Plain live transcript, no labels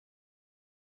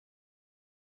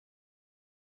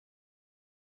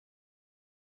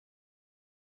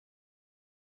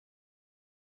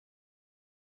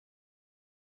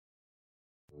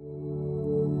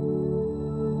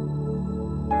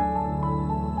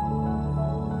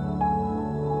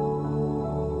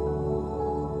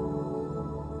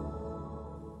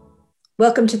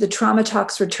Welcome to the Trauma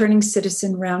Talks Returning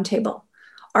Citizen Roundtable.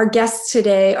 Our guests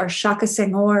today are Shaka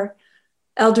Senghor,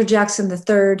 Eldra Jackson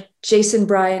III, Jason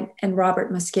Bryant, and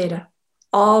Robert Mosqueda,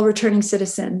 all returning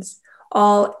citizens,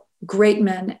 all great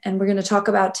men. And we're going to talk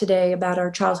about today about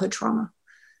our childhood trauma.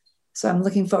 So I'm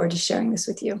looking forward to sharing this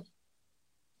with you.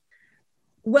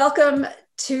 Welcome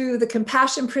to the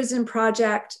Compassion Prison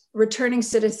Project Returning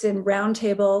Citizen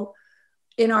Roundtable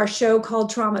in our show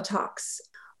called Trauma Talks.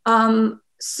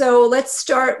 So let's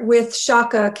start with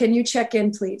Shaka. Can you check in,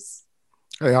 please?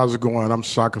 Hey, how's it going? I'm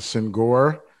Shaka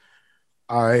Senghor.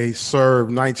 I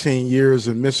served 19 years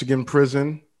in Michigan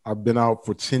prison. I've been out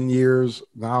for 10 years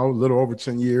now, a little over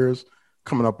 10 years,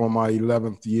 coming up on my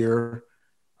 11th year.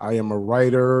 I am a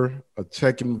writer, a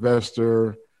tech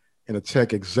investor, and a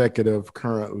tech executive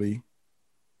currently.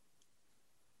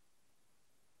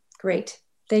 Great.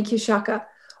 Thank you, Shaka.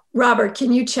 Robert,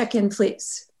 can you check in,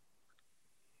 please?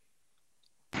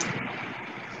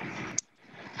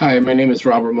 Hi, my name is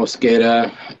Robert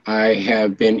Mosqueda. I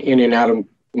have been in and out of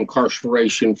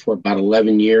incarceration for about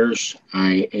 11 years.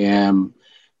 I am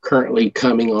currently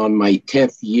coming on my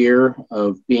 10th year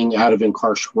of being out of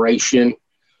incarceration.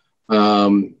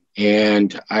 And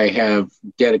I have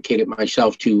dedicated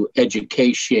myself to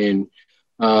education,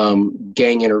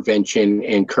 gang intervention,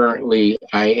 and currently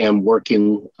I am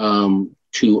working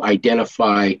to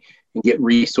identify and get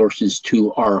resources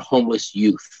to our homeless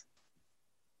youth.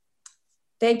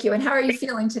 Thank you. And how are you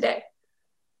feeling today?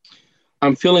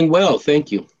 I'm feeling well,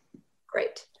 thank you.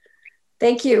 Great.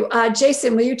 Thank you.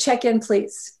 Jason, will you check in,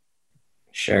 please?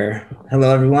 Sure.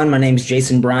 Hello, everyone. My name is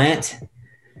Jason Bryant.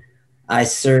 I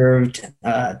served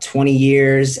 20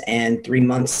 years and 3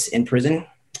 months in prison.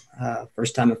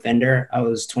 First-time offender. I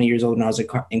was 20 years old when I was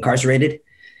incarcerated.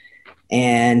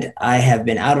 And I have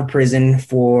been out of prison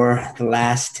for the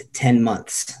last 10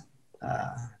 months.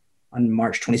 On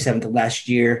March 27th of last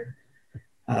year,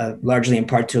 largely in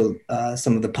part to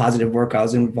some of the positive work I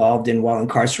was involved in while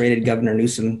incarcerated, Governor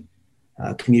Newsom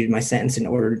commuted my sentence and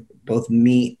ordered both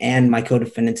me and my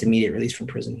co-defendants immediate release from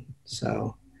prison.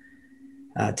 So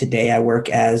today I work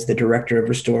as the Director of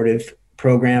Restorative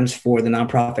Programs for the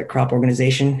nonprofit CROP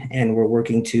organization, and we're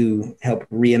working to help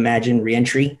reimagine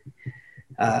reentry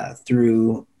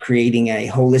through creating a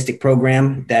holistic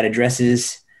program that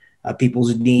addresses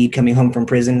people's need coming home from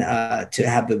prison to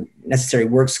have the necessary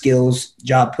work skills,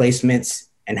 job placements,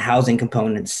 and housing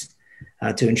components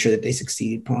to ensure that they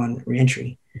succeed upon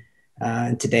reentry.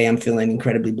 And today I'm feeling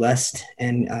incredibly blessed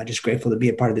and just grateful to be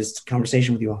a part of this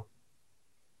conversation with you all.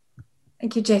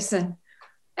 Thank you, Jason.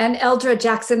 And Eldra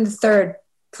Jackson III,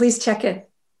 please check in.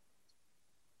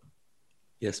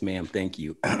 Yes, ma'am. Thank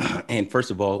you. And first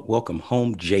of all, welcome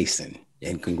home, Jason,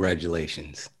 and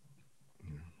congratulations.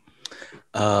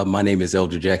 My name is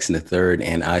Eldra Jackson III,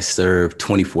 and I served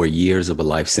 24 years of a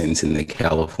life sentence in the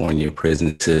California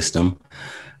prison system.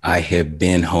 I have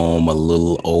been home a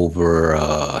little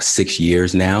over 6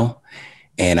 years now,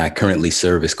 and I currently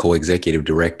serve as co-executive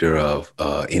director of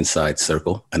Inside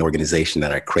Circle, an organization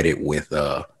that I credit with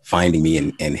finding me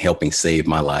and helping save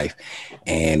my life.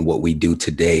 And what we do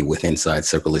today with Inside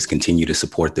Circle is continue to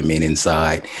support the men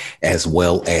inside, as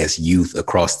well as youth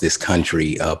across this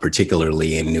country,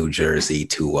 particularly in New Jersey,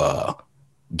 to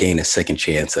gain a second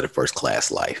chance at a first-class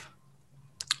life.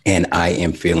 And I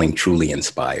am feeling truly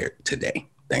inspired today.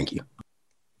 Thank you.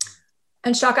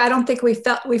 And Shaka, I don't think we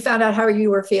found out how you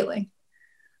were feeling.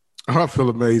 I feel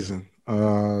amazing.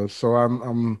 So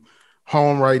I'm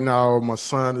home right now. My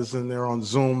son is in there on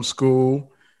Zoom school.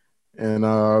 And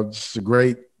it's a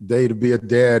great day to be a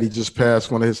dad. He just passed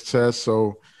one of his tests,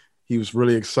 so he was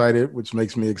really excited, which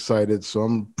makes me excited. So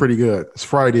I'm pretty good. It's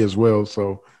Friday as well,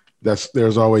 so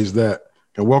there's always that.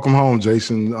 And welcome home,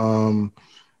 Jason.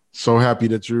 So happy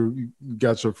that you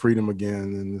got your freedom again,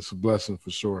 and it's a blessing for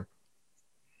sure.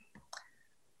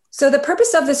 So the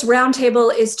purpose of this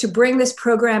roundtable is to bring this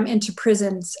program into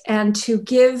prisons and to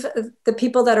give the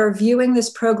people that are viewing this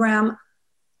program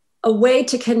a way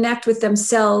to connect with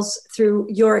themselves through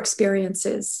your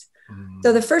experiences.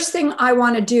 So the first thing I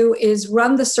want to do is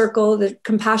run the circle, the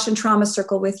Compassion Trauma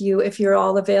Circle with you, if you're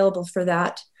all available for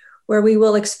that, where we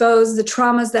will expose the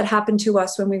traumas that happened to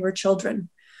us when we were children.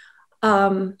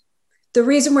 The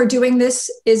reason we're doing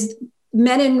this is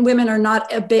men and women are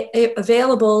not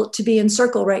available to be in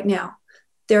circle right now.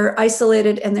 They're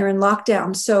isolated and they're in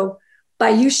lockdown. So by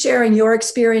you sharing your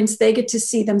experience, they get to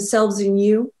see themselves in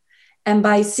you. And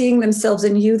by seeing themselves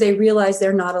in you, they realize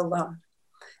they're not alone.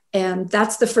 And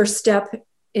that's the first step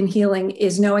in healing,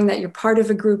 is knowing that you're part of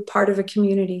a group, part of a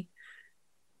community,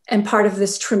 and part of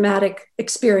this traumatic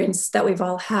experience that we've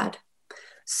all had.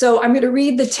 So I'm going to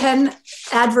read the 10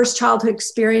 adverse childhood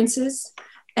experiences.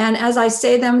 And as I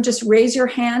say them, just raise your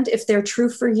hand if they're true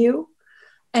for you.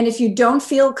 And if you don't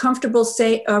feel comfortable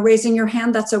raising your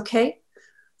hand, that's okay.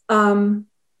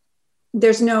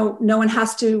 There's no one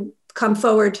has to come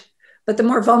forward, but the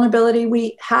more vulnerability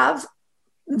we have,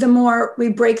 the more we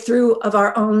break through of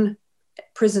our own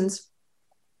prisons.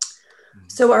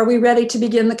 So are we ready to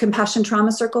begin the Compassion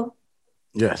Trauma Circle?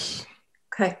 Yes.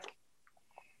 Okay.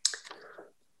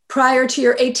 Prior to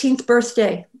your 18th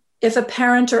birthday, if a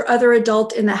parent or other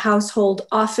adult in the household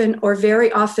often or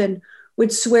very often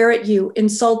would swear at you,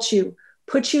 insult you,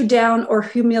 put you down or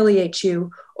humiliate you,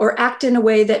 or act in a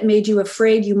way that made you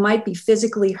afraid you might be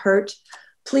physically hurt,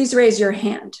 please raise your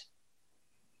hand.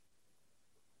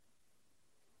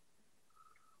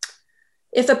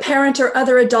 If a parent or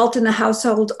other adult in the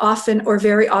household often or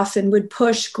very often would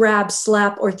push, grab,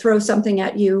 slap, or throw something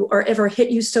at you, or ever hit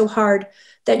you so hard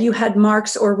that you had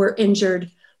marks or were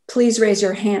injured, please raise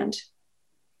your hand.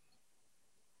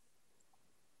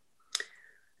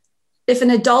 If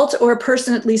an adult or a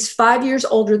person at least 5 years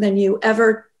older than you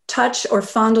ever touch or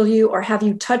fondle you or have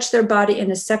you touch their body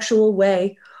in a sexual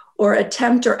way or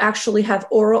attempt or actually have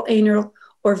oral, anal,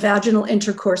 or vaginal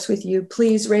intercourse with you,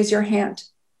 please raise your hand.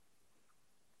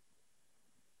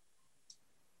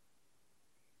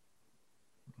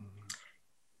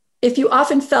 If you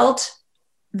often felt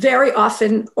very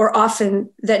often or often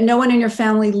that no one in your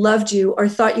family loved you or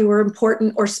thought you were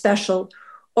important or special,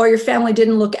 or your family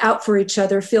didn't look out for each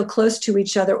other, feel close to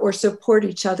each other, or support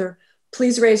each other,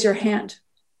 please raise your hand.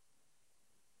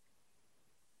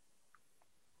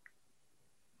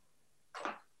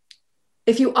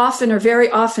 If you often or very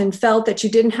often felt that you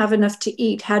didn't have enough to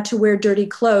eat, had to wear dirty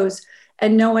clothes,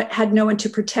 and had no one to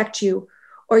protect you,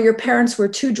 or your parents were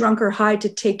too drunk or high to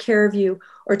take care of you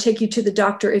or take you to the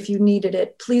doctor if you needed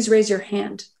it, please raise your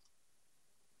hand.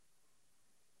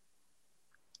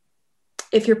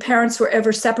 If your parents were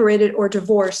ever separated or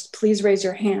divorced, please raise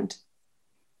your hand.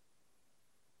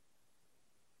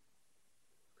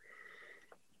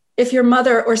 If your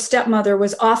mother or stepmother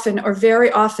was often or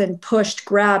very often pushed,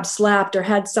 grabbed, slapped, or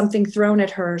had something thrown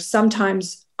at her,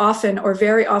 sometimes often or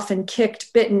very often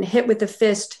kicked, bitten, hit with a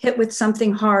fist, hit with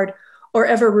something hard, or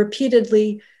ever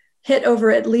repeatedly hit over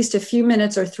at least a few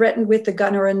minutes or threatened with a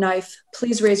gun or a knife,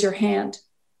 please raise your hand.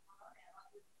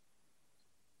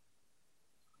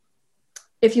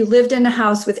 If you lived in a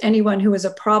house with anyone who was a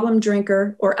problem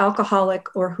drinker or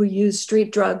alcoholic or who used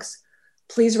street drugs,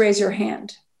 please raise your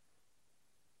hand.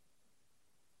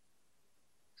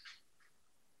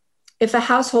 If a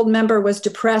household member was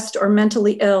depressed or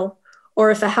mentally ill,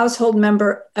 or if a household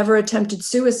member ever attempted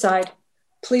suicide,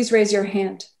 please raise your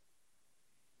hand.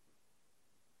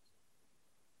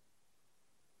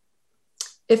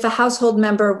 If a household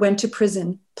member went to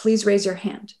prison, please raise your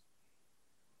hand.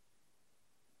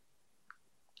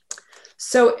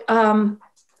 So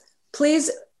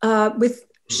please, with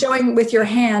showing with your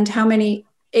hand how many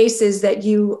ACEs that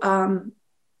you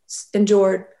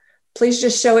endured, please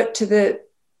just show it to the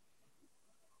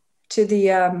I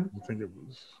think it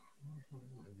was,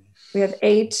 we have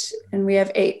 8 and we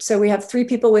have 8. So we have 3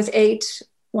 people with 8,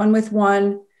 1 with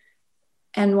 1,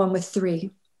 and 1 with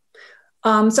 3.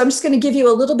 So I'm just going to give you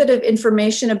a little bit of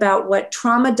information about what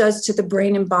trauma does to the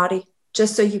brain and body,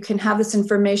 just so you can have this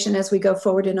information as we go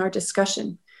forward in our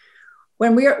discussion.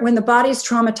 When the body is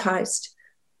traumatized,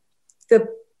 the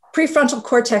prefrontal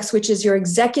cortex, which is your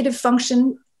executive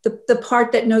function, the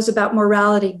part that knows about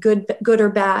morality, good or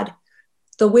bad,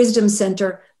 the wisdom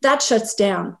center, that shuts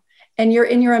down. And you're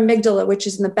in your amygdala, which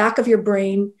is in the back of your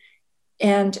brain,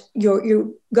 and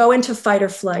you go into fight or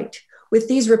flight. With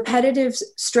these repetitive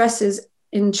stresses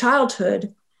in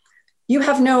childhood, you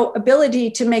have no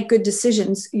ability to make good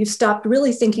decisions. You've stopped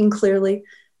really thinking clearly,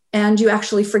 and you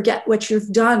actually forget what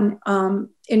you've done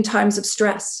in times of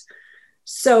stress.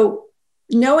 So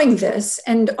knowing this,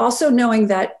 and also knowing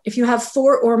that if you have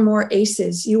 4 or more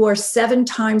ACEs, you are 7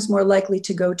 times more likely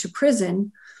to go to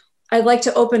prison, I'd like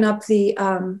to open up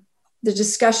the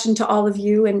discussion to all of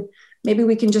you, and maybe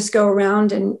we can just go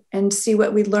around and see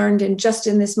what we learned in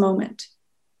this moment.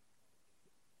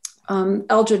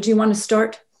 Eldra, do you want to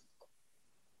start?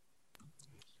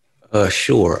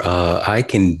 Sure. I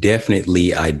can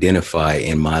definitely identify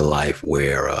in my life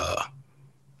where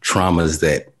traumas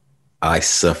that I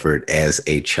suffered as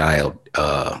a child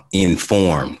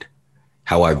informed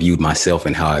how I viewed myself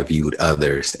and how I viewed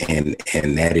others. And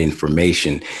that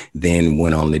information then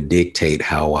went on to dictate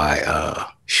how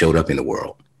I showed up in the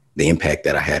world, the impact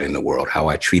that I had in the world, how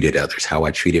I treated others, how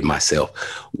I treated myself,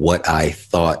 what I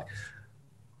thought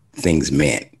things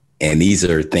meant. And these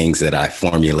are things that I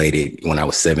formulated when I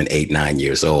was 7, 8, 9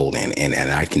 years old. And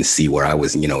I can see where I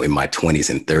was, in my 20s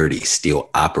and 30s,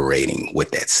 still operating with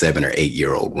that 7 or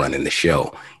 8-year-old running the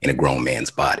show in a grown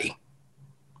man's body.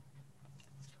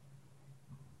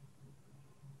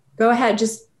 Go ahead.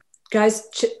 Just guys,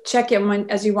 check in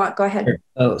as you want. Go ahead.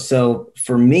 So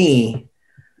for me,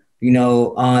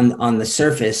 on the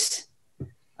surface,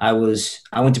 I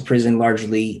went to prison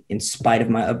largely in spite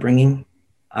of my upbringing.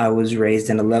 I was raised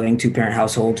in a loving 2-parent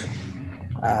household,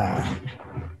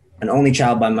 an only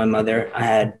child by my mother.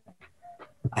 I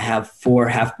have 4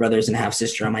 half brothers and half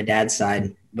sister on my dad's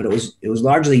side, but it was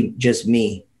largely just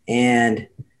me. And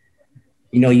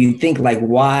you think like,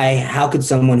 why? How could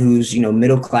someone who's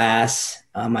middle class?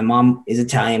 My mom is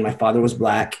Italian, my father was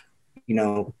Black.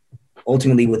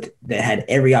 Ultimately, that had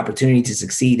every opportunity to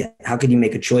succeed. How could you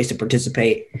make a choice to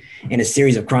participate in a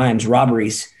series of crimes,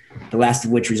 robberies, the last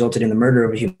of which resulted in the murder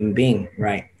of a human being,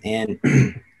 right? And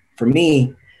for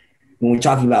me, when we're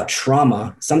talking about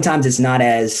trauma, sometimes it's not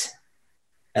as,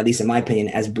 at least in my opinion,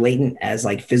 as blatant as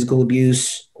like physical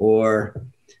abuse or,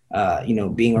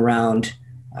 being around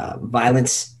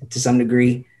violence to some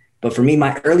degree. But for me,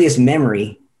 my earliest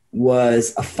memory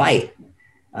was a fight,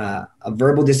 a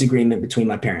verbal disagreement between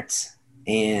my parents.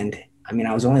 And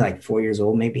I was only like 4 years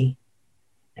old, maybe.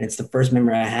 And it's the first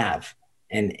memory I have.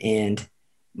 And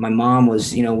my mom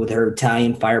was, with her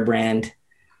Italian firebrand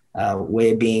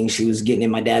way of being, she was getting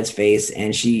in my dad's face,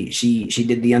 and she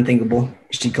did the unthinkable.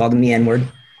 She called him the N-word.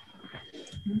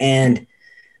 And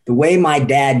the way my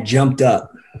dad jumped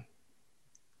up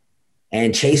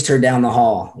and chased her down the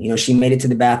hall, she made it to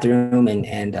the bathroom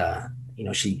and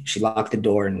she locked the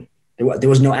door, and there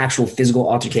was no actual physical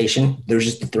altercation. There was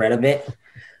just the threat of it.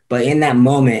 But in that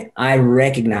moment, I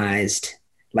recognized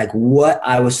like what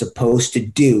I was supposed to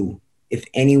do if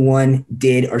anyone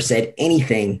did or said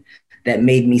anything that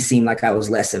made me seem like I was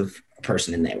less of a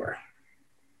person than they were.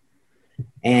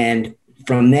 And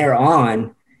from there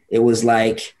on, it was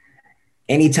like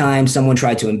anytime someone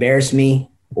tried to embarrass me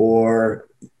or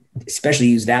especially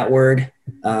use that word,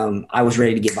 I was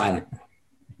ready to get violent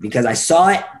because I saw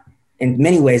it. In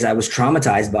many ways, I was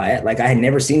traumatized by it. Like I had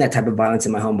never seen that type of violence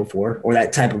in my home before, or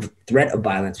that type of threat of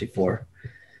violence before.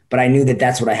 But I knew that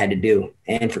that's what I had to do.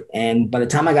 And by the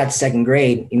time I got to second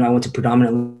grade, I went to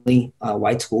predominantly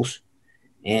white schools.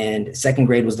 And second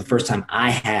grade was the first time I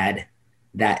had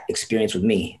that experience with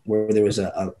me, where there was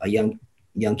a young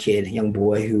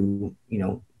boy who,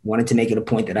 wanted to make it a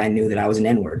point that I knew that I was an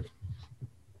N-word.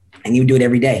 And he would do it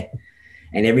every day.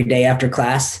 And every day after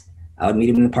class, I would meet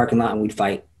him in the parking lot and we'd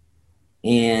fight.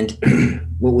 And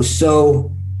what was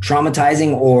so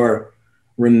traumatizing or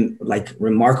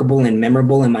remarkable and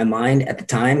memorable in my mind at the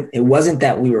time, it wasn't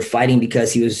that we were fighting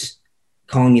because he was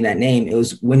calling me that name. It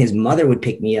was when his mother would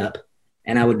pick me up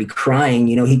and I would be crying,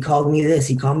 he called me this,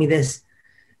 he called me this.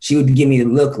 She would give me the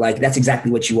look like, that's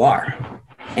exactly what you are.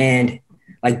 And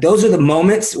like, those are the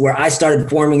moments where I started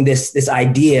forming this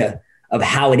idea of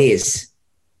how it is.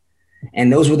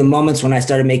 And those were the moments when I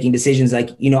started making decisions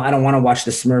like, I don't want to watch the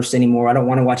Smurfs anymore. I don't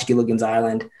want to watch Gilligan's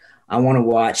Island. I want to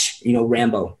watch,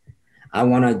 Rambo. I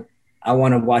want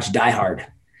to watch Die Hard.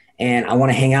 And I want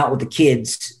to hang out with the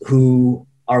kids who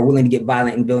are willing to get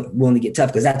violent and willing to get tough,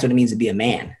 because that's what it means to be a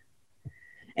man.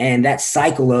 And that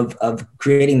cycle of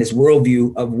creating this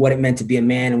worldview of what it meant to be a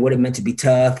man and what it meant to be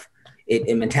tough, it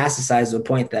metastasized to the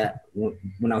point that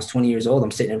when I was 20 years old,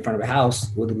 I'm sitting in front of a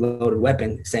house with a loaded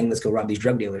weapon saying, let's go rob these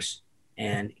drug dealers.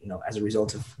 And, as a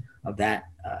result of that,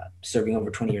 serving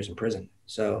over 20 years in prison.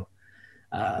 So,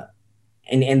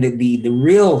 and the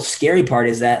real scary part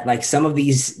is that like some of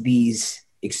these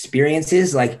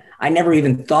experiences, like I never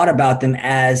even thought about them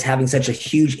as having such a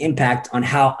huge impact on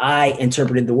how I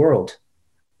interpreted the world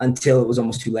until it was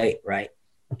almost too late. Right.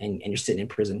 And you're sitting in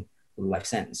prison with a life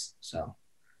sentence. So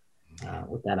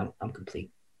with that, I'm complete.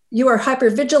 You are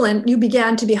hypervigilant. You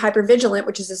began to be hypervigilant,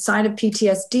 which is a sign of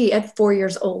PTSD at 4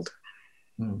 years old.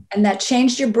 And that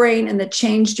changed your brain, and that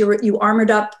changed you armored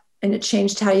up, and it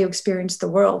changed how you experienced the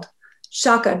world.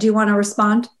 Shaka, do you want to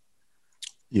respond?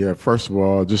 Yeah, first of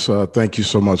all, just thank you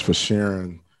so much for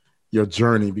sharing your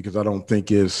journey, because I don't think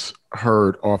it's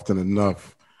heard often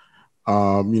enough.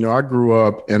 I grew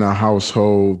up in a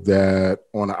household that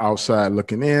on the outside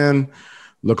looking in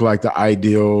looked like the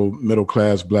ideal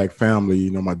middle-class Black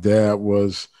family. My dad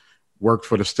worked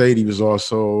for the state. He was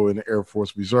also in the Air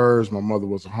Force Reserves. My mother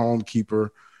was a homekeeper,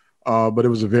 but it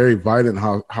was a very violent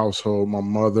household. My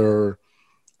mother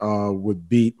would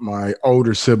beat my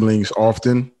older siblings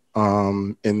often,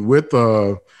 and with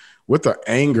the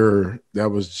anger that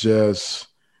was just,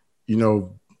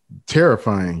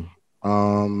 terrifying.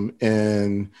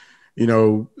 And you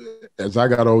know, as I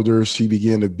got older, she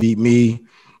began to beat me.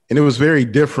 And it was very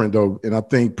different though. And I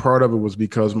think part of it was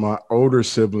because my older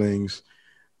siblings,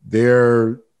 they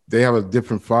have a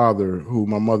different father who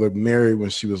my mother married when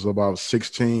she was about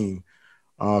 16.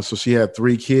 So she had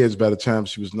 3 kids by the time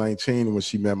she was 19 when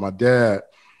she met my dad.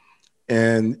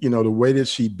 And, you know, the way that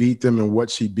she beat them and what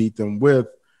she beat them with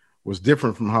was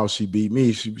different from how she beat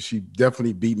me. She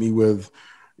definitely beat me with,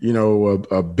 you know,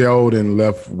 a belt and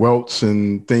left welts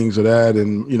and things of that.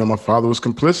 And, you know, my father was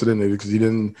complicit in it because he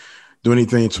didn't do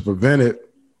anything to prevent it.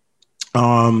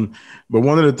 But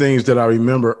one of the things that I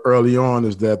remember early on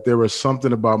is that there was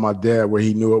something about my dad where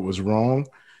he knew it was wrong,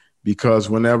 because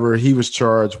whenever he was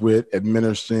charged with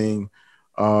administering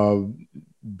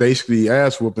basically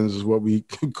ass whoopings is what we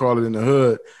call it in the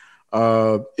hood,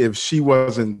 if she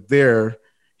wasn't there,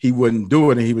 he wouldn't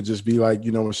do it. And he would just be like,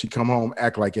 you know, when she come home,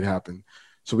 act like it happened.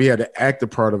 So we had to act a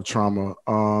part of trauma.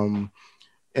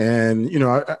 And, you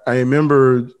know, I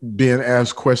remember being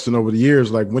asked questions over the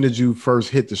years, like, when did you first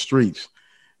hit the streets?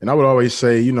 And I would always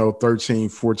say, you know, 13,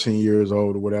 14 years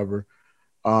old or whatever.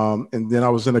 And then I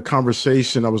was in a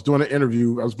conversation. I was doing an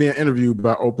interview. I was being interviewed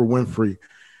by Oprah Winfrey.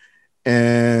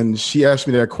 And she asked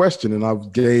me that question. And I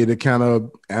gave the kind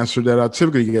of answer that I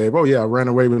typically gave. Oh, yeah, I ran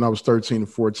away when I was 13 or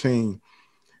 14.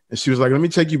 And she was like, let me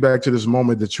take you back to this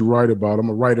moment that you write about. I'm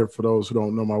a writer, for those who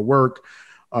don't know my work.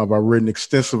 I've written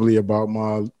extensively about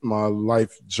my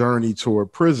life journey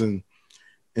toward prison.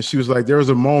 And she was like, there was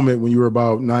a moment when you were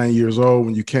about 9 years old,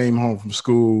 when you came home from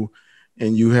school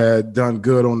and you had done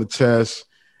good on the test.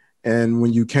 And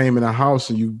when you came in the house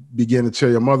and you began to tell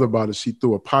your mother about it, she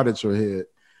threw a pot at your head.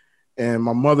 And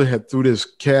my mother had threw this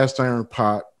cast iron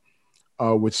pot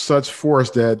with such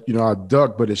force that, you know, I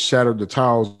ducked, but it shattered the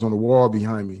tiles on the wall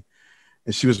behind me.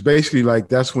 And she was basically like,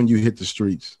 that's when you hit the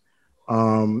streets.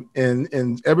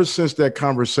 And ever since that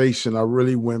conversation, I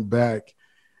really went back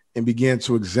and began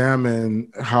to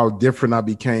examine how different I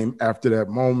became after that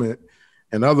moment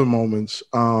and other moments.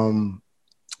 And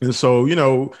so, you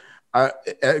know,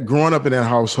 growing up in that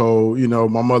household, you know,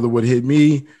 my mother would hit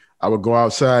me. I would go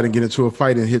outside and get into a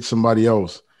fight and hit somebody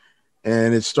else.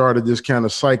 And it started this kind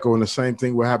of cycle. And the same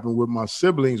thing would happen with my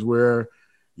siblings where,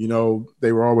 you know,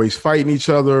 they were always fighting each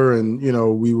other. And, you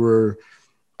know,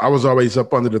 I was always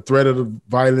up under the threat of the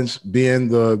violence, being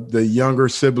the younger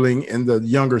sibling and the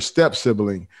younger step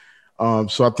sibling.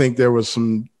 So I think there was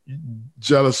some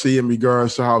jealousy in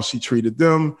regards to how she treated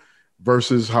them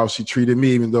versus how she treated me,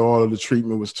 even though all of the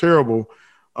treatment was terrible.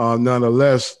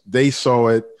 Nonetheless, they saw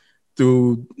it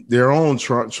through their own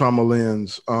trauma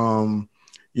lens.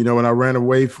 You know, when I ran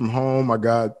away from home, I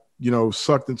got, you know,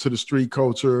 sucked into the street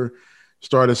culture,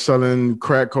 started selling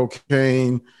crack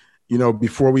cocaine, you know,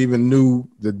 before we even knew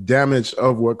the damage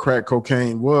of what crack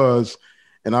cocaine was.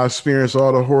 And I experienced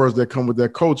all the horrors that come with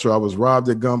that culture. I was robbed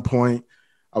at gunpoint.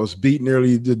 I was beat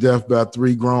nearly to death by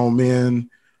 3 grown men.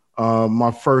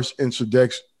 My first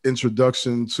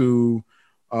introduction to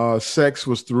sex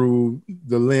was through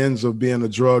the lens of being a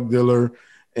drug dealer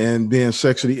and being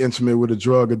sexually intimate with a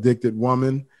drug addicted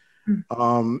woman.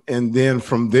 And then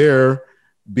from there,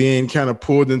 being kind of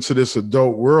pulled into this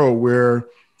adult world where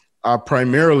I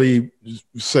primarily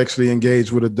sexually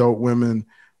engaged with adult women,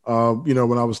 you know,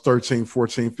 when I was 13,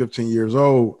 14, 15 years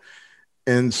old.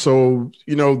 And so,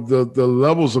 you know, the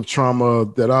levels of trauma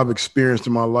that I've experienced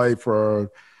in my life are,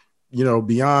 you know,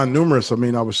 beyond numerous. I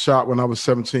mean, I was shot when I was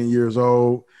 17 years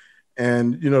old.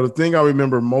 And, you know, the thing I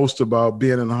remember most about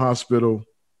being in the hospital,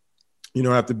 you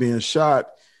know, after being shot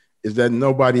is that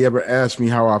nobody ever asked me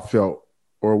how I felt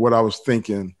or what I was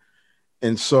thinking.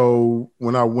 And so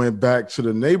when I went back to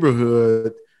the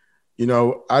neighborhood, you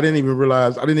know, I didn't even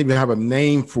realize, I didn't even have a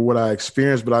name for what I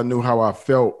experienced, but I knew how I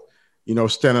felt, you know,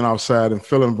 standing outside and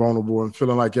feeling vulnerable and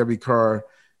feeling like every car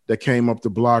that came up the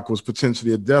block was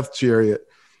potentially a death chariot.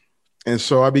 And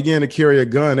so I began to carry a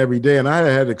gun every day. And I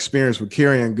had experience with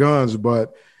carrying guns,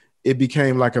 but it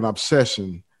became like an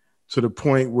obsession to the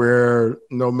point where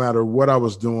no matter what I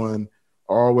was doing,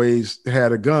 I always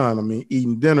had a gun. I mean,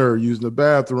 eating dinner, using the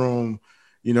bathroom,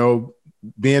 you know,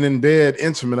 being in bed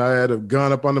intimate, I had a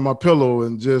gun up under my pillow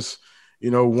and just, you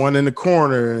know, one in the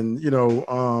corner. And, you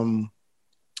know,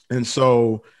 and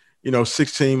so, you know,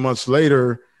 16 months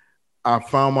later, I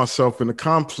found myself in a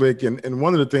conflict. And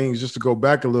one of the things, just to go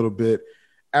back a little bit,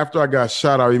 after I got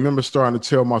shot, I remember starting to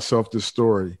tell myself this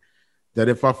story, that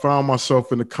if I found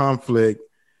myself in a conflict,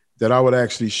 that I would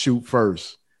actually shoot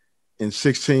first. And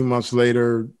 16 months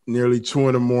later, nearly 2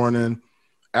 a.m,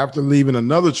 after leaving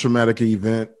another traumatic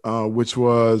event, which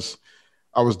was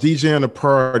I was DJing a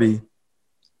party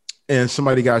and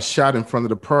somebody got shot in front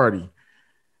of the party.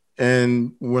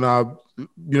 And when I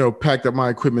packed up my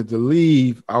equipment to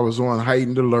leave, I was on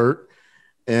heightened alert.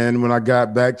 And when I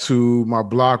got back to my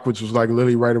block, which was like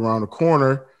literally right around the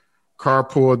corner, car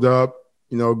pulled up,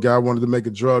 guy wanted to make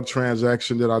a drug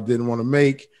transaction that I didn't want to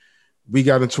make. We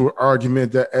got into an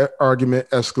argument. That argument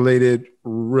escalated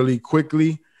really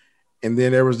quickly. And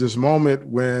then there was this moment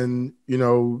when,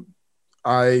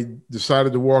 I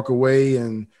decided to walk away,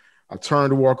 and I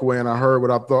turned to walk away, and I heard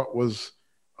what I thought was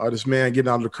this man getting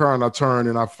out of the car, and I turned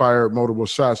and I fired multiple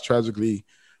shots, tragically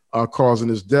causing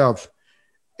his death.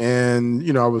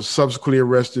 And, I was subsequently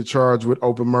arrested, charged with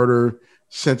open murder,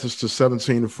 sentenced to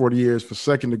 17 to 40 years for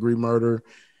second-degree murder,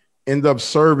 ended up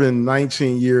serving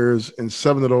 19 years, and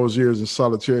 7 of those years in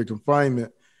solitary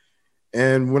confinement.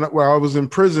 And while I was in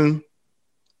prison,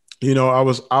 I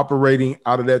was operating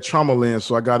out of that trauma lens.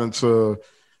 So I got into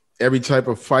every type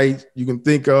of fight you can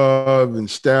think of, and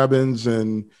stabbings,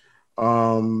 and,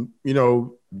 wars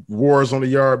on the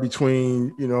yard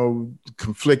between,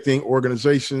 conflicting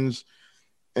organizations.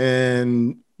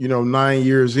 And, 9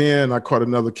 years in, I caught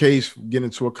another case, getting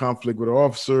into a conflict with an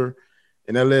officer.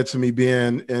 And that led to me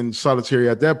being in solitary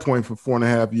at that point for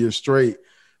 4.5 years straight.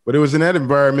 But it was in that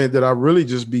environment that I really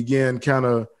just began kind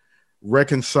of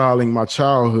reconciling my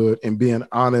childhood and being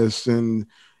honest. And,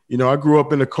 I grew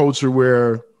up in a culture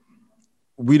where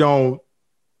we don't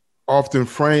often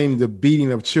frame the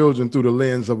beating of children through the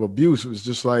lens of abuse. It was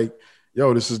just like,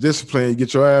 yo, this is discipline. You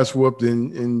get your ass whooped,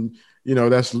 and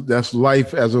that's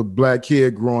life as a Black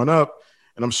kid growing up.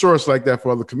 And I'm sure it's like that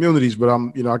for other communities, but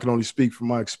I can only speak from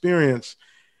my experience,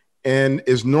 and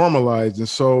it's normalized. And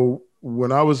so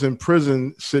when I was in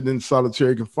prison, sitting in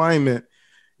solitary confinement,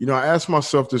 I asked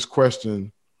myself this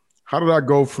question: how did I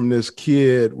go from this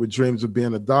kid with dreams of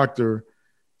being a doctor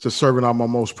to serving out my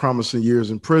most promising years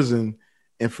in prison?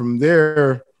 And from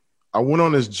there, I went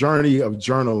on this journey of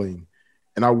journaling,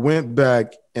 and I went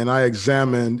back and I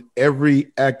examined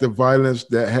every act of violence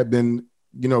that had been,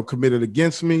 committed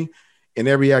against me, and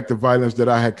every act of violence that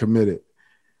I had committed.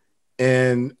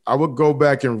 And I would go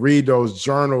back and read those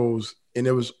journals, and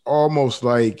it was almost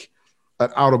like an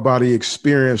out-of-body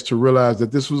experience to realize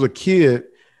that this was a kid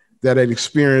that had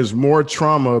experienced more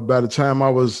trauma by the time I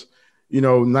was,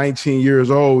 19 years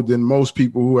old than most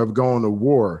people who have gone to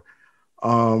war.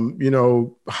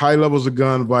 High levels of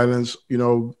gun violence.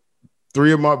 My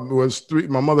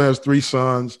mother has 3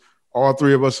 sons. All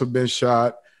 3 of us have been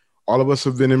shot. All of us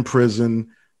have been in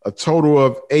prison. A total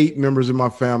of 8 members of my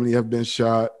family have been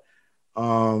shot.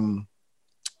 And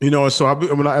so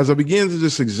as I began to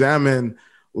just examine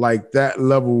like that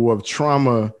level of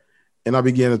trauma, and I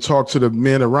began to talk to the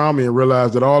men around me and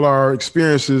realized that all our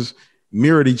experiences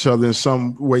mirrored each other in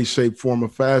some way, shape, form, or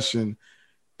fashion.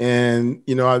 And,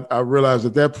 I realized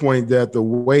at that point that the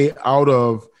way out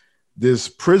of this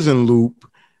prison loop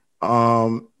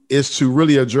is to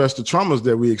really address the traumas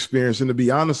that we experience, and to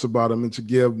be honest about them, and to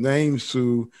give names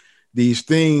to these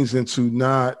things, and to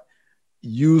not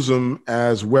use them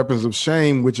as weapons of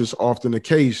shame, which is often the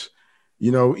case.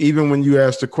 Even when you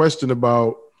ask the question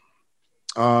about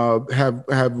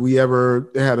have we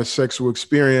ever had a sexual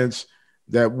experience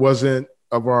that wasn't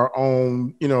of our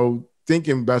own,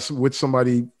 thinking with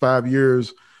somebody 5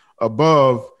 years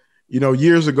above,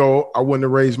 years ago, I wouldn't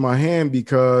have raised my hand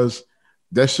because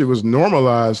that shit was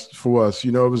normalized for us.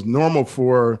 It was normal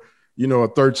for, a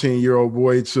 13-year-old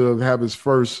boy to have his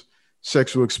first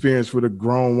sexual experience with a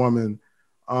grown woman.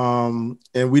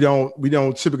 And we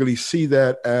don't typically see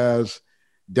that as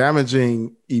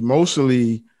damaging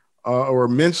emotionally or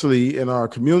mentally in our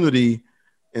community.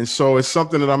 And so it's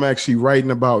something that I'm actually writing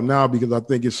about now, because I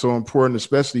think it's so important,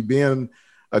 especially being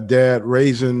a dad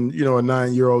raising, a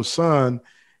 9-year-old son,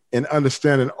 and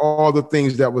understanding all the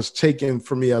things that was taken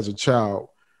from me as a child.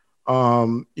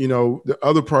 The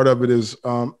other part of it is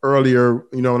earlier,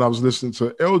 when I was listening to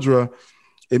Eldra,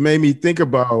 it made me think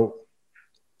about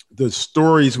the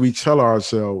stories we tell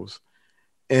ourselves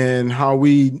and how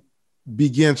we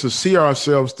begin to see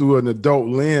ourselves through an adult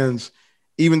lens,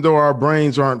 even though our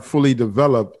brains aren't fully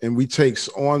developed, and we take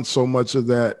on so much of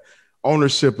that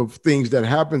ownership of things that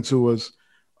happen to us,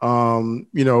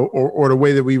 or the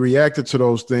way that we reacted to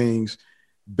those things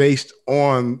based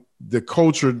on the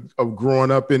culture of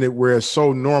growing up in it, where it's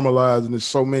so normalized, and there's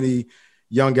so many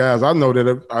young guys I know that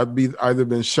have either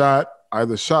been shot,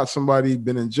 either shot somebody,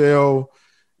 been in jail,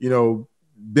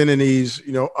 been in these,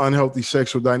 unhealthy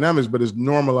sexual dynamics, but it's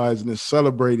normalized and it's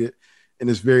celebrated in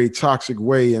this very toxic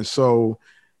way. And so,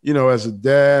 as a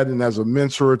dad and as a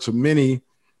mentor to many,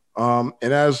 and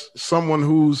as someone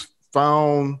who's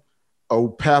found a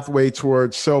pathway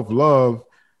towards self-love,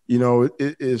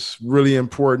 it's really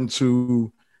important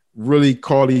to really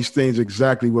call these things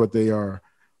exactly what they are.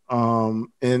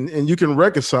 And you can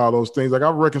reconcile those things. Like I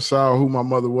reconcile who my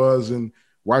mother was and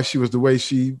why she was the way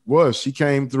she was. She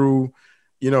came through,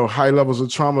 high levels of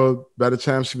trauma. By the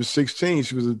time she was 16,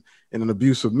 she was in an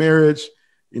abusive marriage.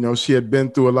 She had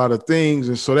been through a lot of things.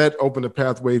 And so that opened a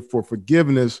pathway for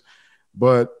forgiveness.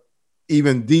 But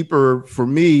even deeper for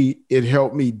me, it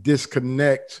helped me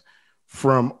disconnect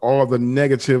from all the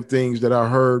negative things that I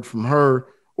heard from her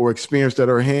or experienced at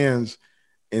her hands,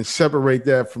 and separate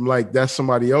that from like, that's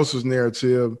somebody else's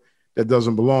narrative that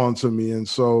doesn't belong to me. And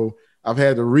so I've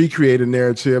had to recreate a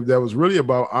narrative that was really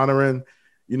about honoring,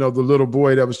 the little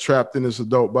boy that was trapped in this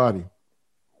adult body.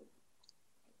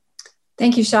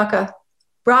 Thank you, Shaka.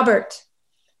 Robert.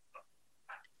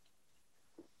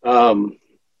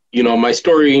 My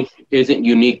story isn't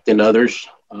unique than others.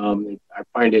 I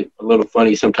find it a little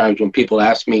funny sometimes when people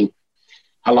ask me,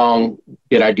 how long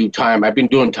did I do time? I've been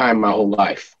doing time my whole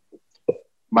life.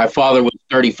 My father was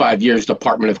 35 years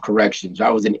Department of Corrections. I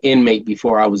was an inmate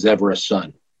before I was ever a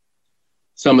son.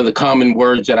 Some of the common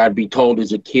words that I'd be told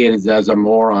as a kid is as a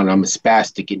moron, I'm a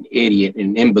spastic, an idiot,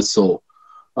 an imbecile.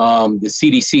 The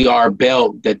CDCR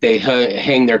belt that they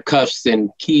hang their cuffs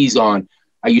and keys on,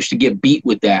 I used to get beat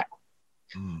with that.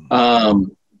 I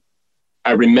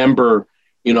remember,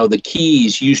 the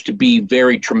keys used to be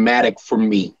very traumatic for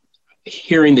me.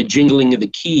 Hearing the jingling of the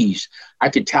keys, I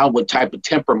could tell what type of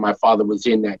temper my father was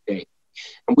in that day.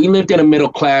 And we lived in a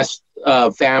middle class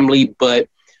family, but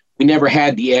we never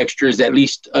had the extras, at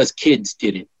least us kids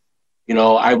didn't.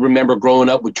 I remember growing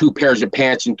up with 2 pairs of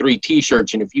pants and 3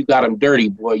 T-shirts, and if you got them dirty,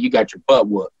 boy, you got your butt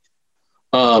whooped.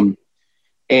 My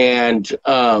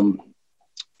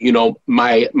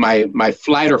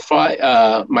flight or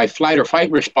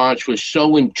fight response was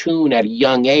so in tune at a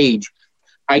young age.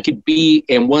 I could be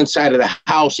in one side of the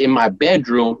house in my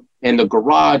bedroom and the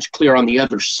garage clear on the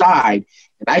other side,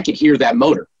 and I could hear that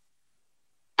motor.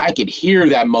 I could hear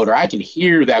that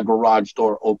garage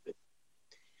door open.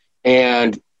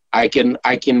 And I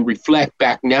can reflect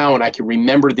back now, and I can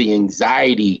remember the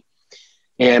anxiety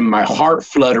and my heart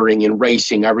fluttering and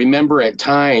racing. I remember at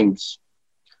times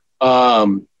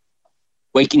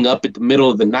waking up at the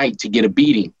middle of the night to get a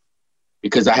beating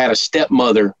because I had a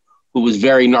stepmother who was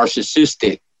very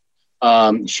narcissistic.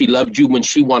 She loved you when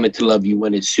she wanted to love you,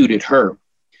 when it suited her.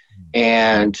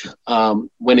 And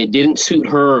when it didn't suit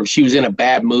her, if she was in a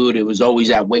bad mood, it was always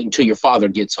at wait until your father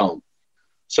gets home.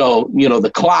 So,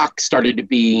 the clock started to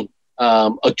be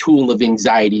a tool of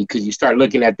anxiety because you start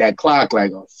looking at that clock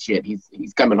like, oh, shit,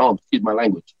 he's coming home. Excuse my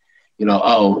language.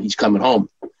 He's coming home.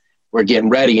 We're getting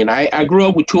ready. And I grew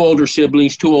up with 2 older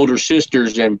siblings, 2 older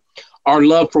sisters, and our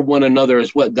love for one another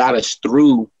is what got us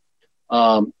through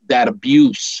that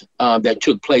abuse that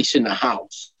took place in the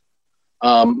house.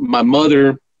 My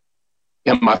mother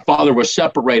and my father were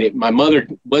separated. My mother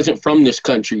wasn't from this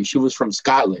country. She was from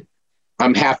Scotland.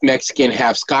 I'm half Mexican,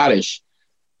 half Scottish.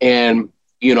 And,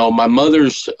 my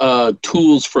mother's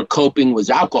tools for coping was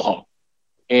alcohol.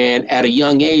 And at a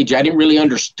young age, I didn't really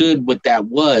understood what that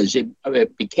was.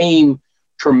 It became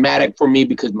traumatic for me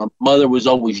because my mother was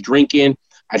always drinking.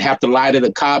 I'd have to lie to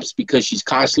the cops because she's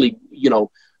constantly,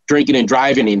 drinking and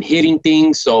driving and hitting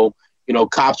things. So,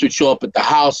 cops would show up at the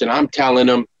house and I'm telling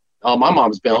them, oh, my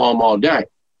mom's been home all day.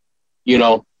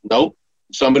 Nope,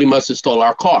 somebody must have stole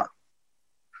our car.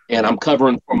 And I'm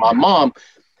covering for my mom.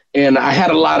 And I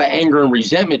had a lot of anger and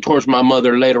resentment towards my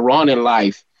mother later on in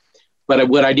life. But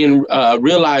what I didn't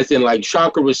realize, and like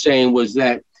Shankar was saying, was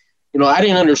that, I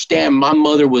didn't understand my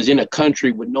mother was in a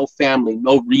country with no family,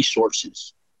 no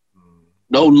resources,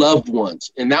 no loved ones.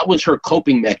 And that was her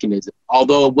coping mechanism.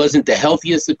 Although it wasn't the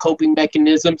healthiest of coping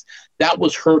mechanisms, that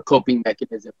was her coping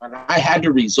mechanism. And I had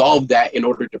to resolve that in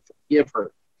order to forgive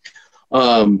her.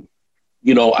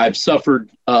 I've suffered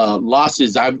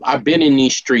losses. I've been in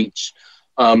these streets.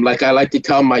 Like I like to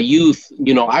tell my youth,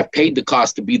 I've paid the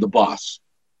cost to be the boss.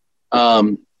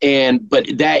 But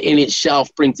that in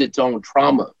itself brings its own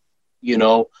trauma,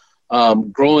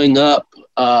 growing up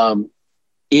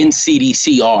in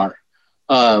CDCR.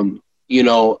 I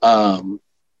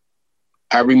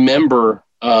remember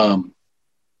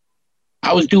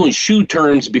I was doing shoe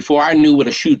terms before I knew what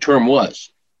a shoe term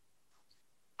was.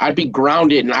 I'd be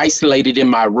grounded and isolated in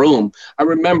my room. I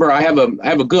remember I have a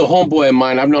good homeboy of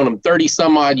mine. I've known him 30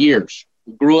 some odd years.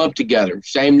 We grew up together,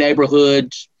 same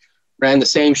neighborhoods, ran the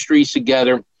same streets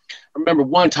together. I remember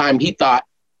one time he thought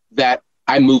that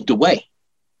I moved away.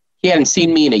 He hadn't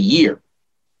seen me in a year.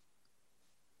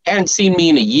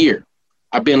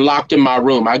 I've been locked in my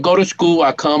room. I go to school,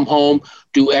 I come home,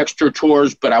 do extra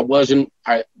chores, but I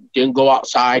didn't go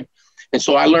outside. And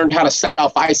so I learned how to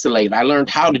self-isolate. I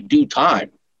learned how to do time.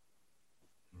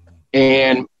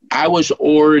 And I was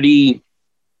already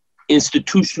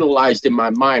institutionalized in my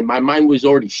mind. My mind was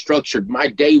already structured. My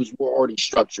days were already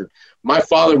structured. My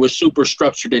father was super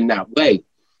structured in that way.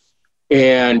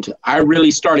 And I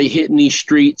really started hitting these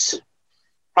streets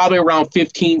probably around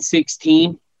 15,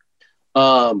 16.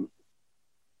 And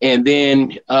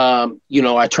then,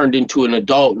 I turned into an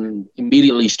adult and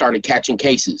immediately started catching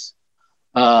cases.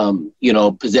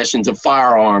 Possessions of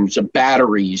firearms, of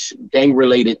batteries,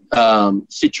 gang-related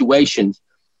situations.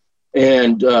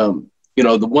 And,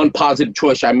 the one positive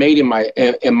choice I made in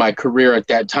my career at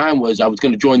that time was I was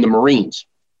going to join the Marines.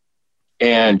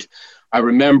 And I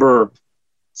remember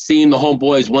seeing the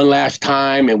homeboys one last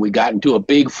time, and we got into a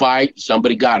big fight.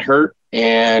 Somebody got hurt,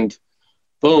 and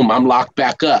boom, I'm locked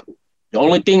back up. The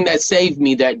only thing that saved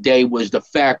me that day was the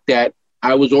fact that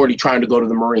I was already trying to go to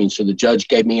the Marines. So the judge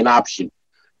gave me an option.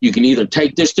 You can either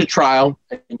take this to trial,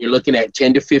 and you're looking at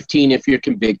 10 to 15 if you're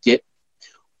convicted,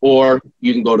 or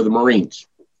you can go to the Marines.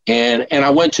 And I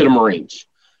went to the Marines,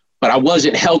 but I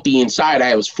wasn't healthy inside.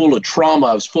 I was full of trauma.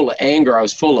 I was full of anger. I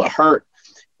was full of hurt.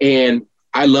 And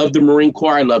I loved the Marine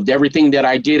Corps. I loved everything that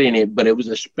I did in it, but it was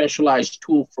a specialized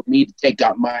tool for me to take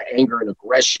out my anger and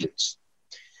aggressions.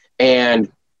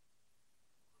 And,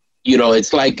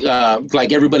 it's like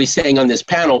everybody's saying on this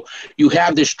panel, you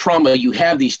have this trauma, you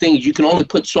have these things, you can only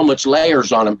put so much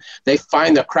layers on them. They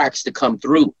find the cracks to come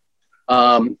through.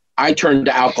 I turned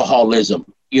to alcoholism.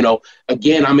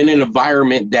 Again, I'm in an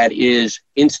environment that is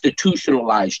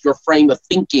institutionalized. Your frame of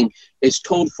thinking is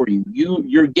told for you.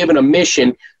 You're given a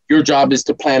mission. Your job is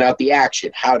to plan out the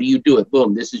action. How do you do it?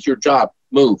 Boom, this is your job.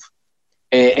 Move.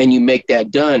 And you make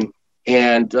that done.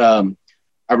 And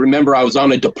I remember I was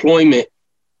on a deployment,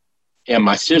 and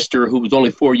my sister, who was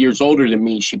only 4 years older than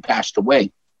me, she passed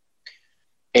away.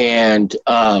 And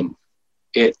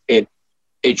it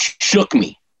shook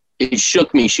me. It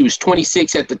shook me. She was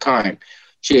 26 at the time.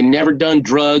 She had never done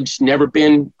drugs, never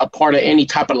been a part of any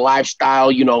type of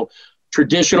lifestyle,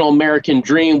 traditional American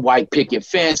dream, white picket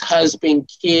fence, husband,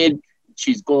 kid.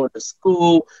 She's going to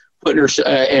school, putting her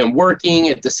and working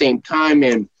at the same time.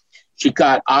 And she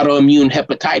got autoimmune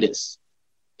hepatitis,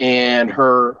 and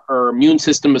her immune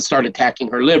system had started attacking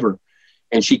her liver,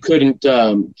 and she couldn't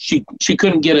she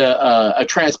couldn't get a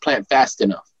transplant fast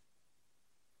enough.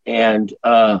 And,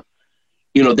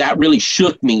 that really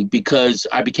shook me because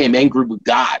I became angry with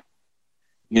God.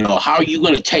 How are you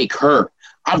going to take her?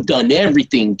 I've done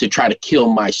everything to try to kill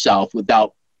myself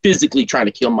without physically trying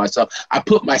to kill myself. I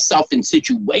put myself in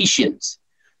situations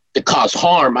to cause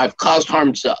harm. I've caused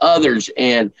harm to others.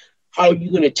 And how are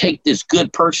you going to take this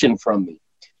good person from me?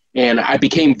 And I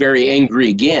became very angry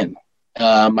again.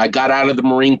 I got out of the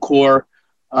Marine Corps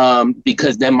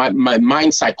because then my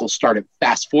mind cycle started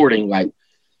fast forwarding, like,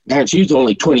 man, she's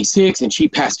only 26 and she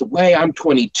passed away. I'm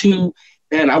 22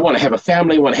 and I want to have a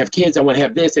family. I want to have kids. I want to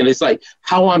have this. And it's like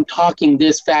how I'm talking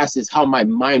this fast is how my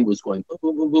mind was going. Boom,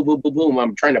 boom, boom, boom, boom, boom, boom.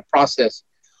 I'm trying to process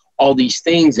all these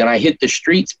things. And I hit the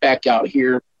streets back out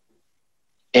here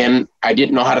and I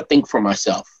didn't know how to think for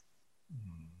myself.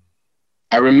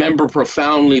 I remember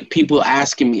profoundly people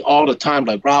asking me all the time,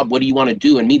 like, Rob, what do you want to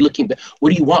do? And me looking back,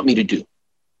 what do you want me to do?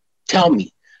 Tell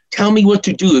me. Tell me what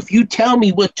to do. If you tell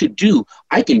me what to do,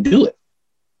 I can do it.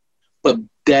 But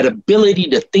that ability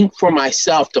to think for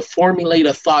myself, to formulate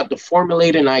a thought, to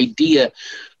formulate an idea,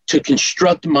 to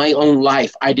construct my own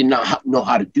life, I did not know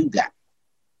how to do that.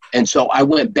 And so I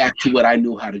went back to what I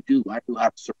knew how to do. I knew how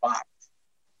to survive.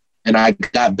 And I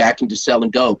got back into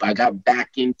selling dope. I got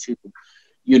back into,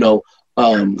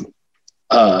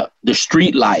 the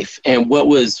street life. And what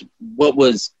was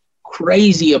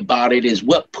crazy about it is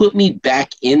what put me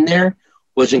back in there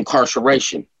was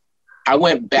incarceration. I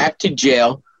went back to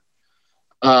jail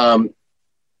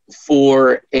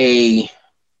for a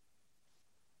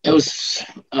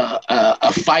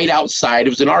fight outside. It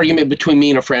was an argument between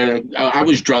me and a friend. I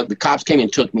was drunk. The cops came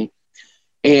and took me.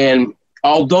 And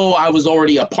although I was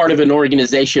already a part of an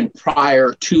organization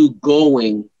prior to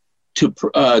going to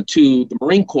the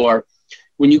Marine Corps,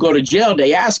 when you go to jail,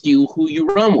 they ask you who you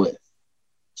run with.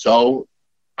 So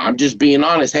I'm just being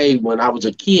honest. Hey, when I was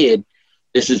a kid,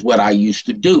 this is what I used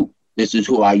to do. This is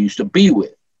who I used to be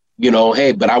with,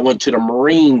 hey, but I went to the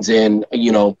Marines and,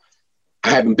 I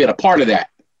haven't been a part of that.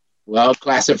 Well,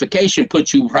 classification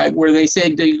puts you right where they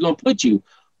said they're going to put you,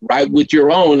 right with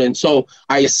your own. And so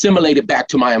I assimilated back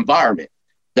to my environment.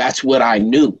 That's what I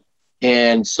knew.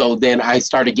 And so then I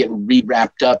started getting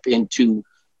re-wrapped up into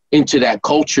that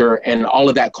culture, and all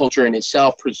of that culture in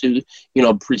itself perceived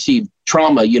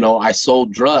trauma. I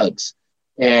sold drugs,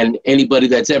 and anybody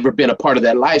that's ever been a part of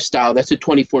that lifestyle, that's a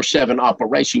 24/7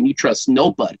 operation. You trust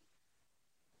nobody.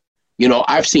 You know,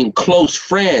 I've seen close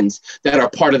friends that are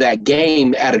part of that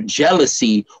game out of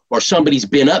jealousy, or somebody's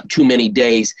been up too many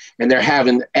days and they're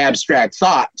having abstract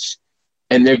thoughts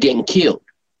and they're getting killed.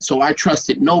 So I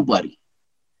trusted nobody.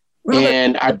 Robert,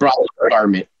 and I brought the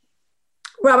environment.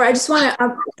 Robert, I just want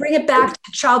to bring it back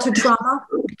to childhood trauma,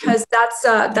 because that's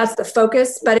the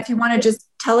focus. But if you want to just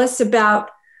tell us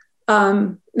about,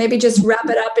 maybe just wrap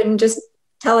it up and just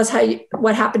tell us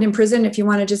what happened in prison, if you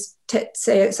want to just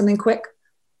say something quick.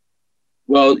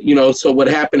 Well, you know, so what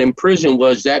happened in prison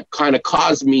was that kind of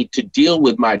caused me to deal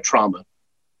with my trauma,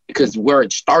 because where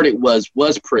it started was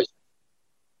prison.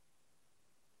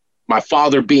 My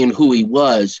father being who he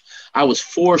was, I was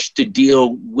forced to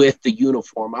deal with the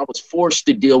uniform. I was forced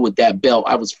to deal with that belt.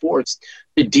 I was forced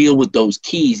to deal with those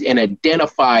keys and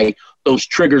identify those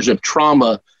triggers of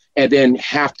trauma, and then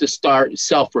have to start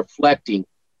self-reflecting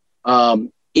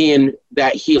in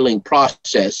that healing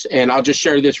process. And I'll just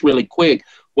share this really quick.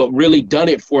 What really done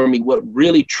it for me, what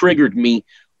really triggered me,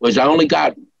 was I only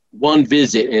got one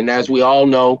visit. And as we all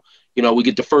know, you know, we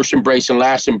get the first embrace and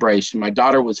last embrace. And my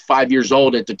daughter was 5 years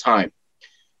old at the time.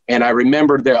 And I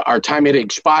remember that our time had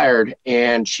expired,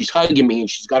 and she's hugging me and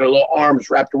she's got her little arms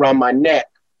wrapped around my neck.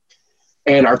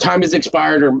 And our time has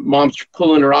expired. Her mom's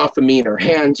pulling her off of me and her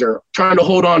hands are trying to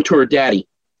hold on to her daddy.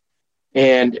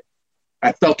 And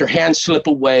I felt her hands slip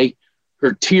away,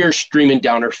 her tears streaming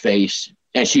down her face.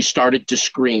 And she started to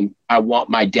scream, "I want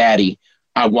my daddy.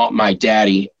 I want my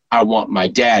daddy. I want my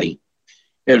daddy."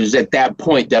 It was at that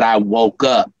point that I woke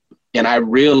up and I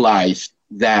realized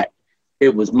that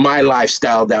it was my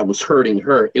lifestyle that was hurting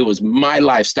her. It was my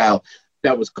lifestyle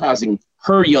that was causing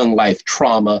her young life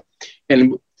trauma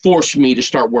and forced me to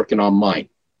start working on mine.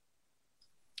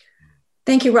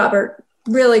 Thank you, Robert.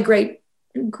 Really great.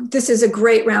 This is a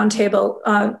great roundtable.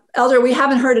 Elder, we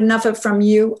haven't heard enough from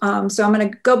you, so I'm going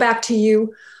to go back to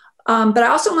you. But I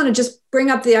also want to just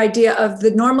bring up the idea of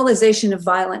the normalization of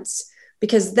violence,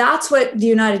 because that's what the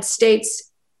United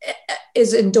States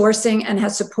is endorsing and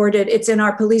has supported. It's in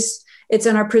our police, it's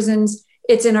in our prisons,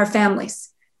 it's in our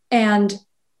families. And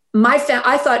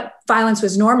I thought violence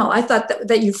was normal. I thought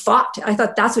that you fought. I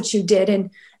thought that's what you did. And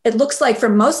it looks like for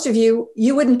most of you,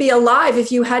 you wouldn't be alive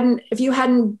if you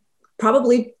hadn't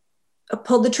probably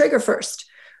pulled the trigger first.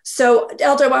 So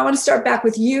Elder, I want to start back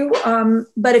with you.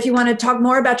 But if you want to talk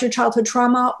more about your childhood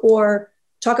trauma or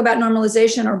talk about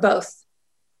normalization, or both.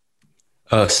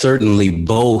 Certainly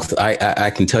both. I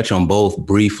can touch on both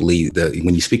briefly.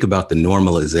 When you speak about the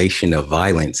normalization of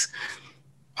violence,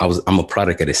 I'm a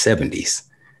product of the 70s.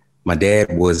 My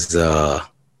dad was,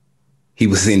 he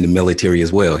was in the military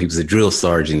as well. He was a drill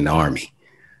sergeant in the Army.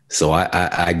 So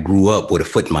I grew up with a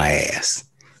foot in my ass.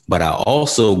 But I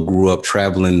also grew up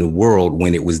traveling the world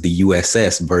when it was the US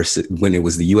versus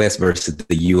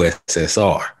the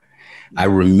USSR. I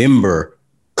remember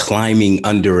climbing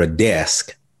under a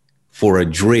desk for a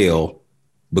drill,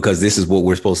 because this is what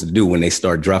we're supposed to do when they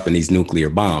start dropping these nuclear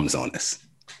bombs on us.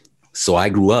 So I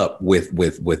grew up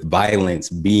with violence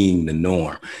being the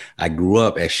norm. I grew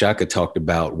up, as Shaka talked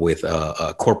about, with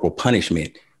corporal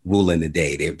punishment ruling the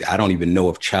day. I don't even know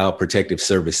if Child Protective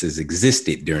Services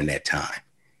existed during that time.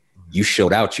 You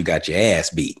showed out, you got your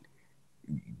ass beat.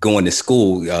 Going to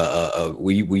school,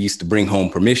 we used to bring home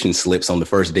permission slips on the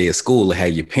first day of school to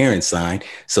have your parents sign,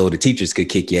 so the teachers could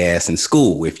kick your ass in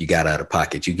school if you got out of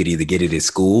pocket. You could either get it at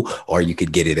school or you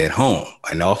could get it at home.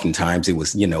 And oftentimes it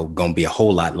was, going to be a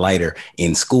whole lot lighter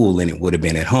in school than it would have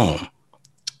been at home.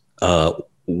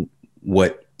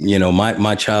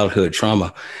 My childhood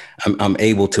trauma, I'm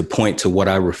able to point to what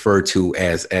I refer to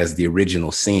as the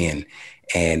original sin.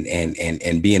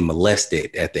 And being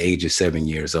molested at the age of 7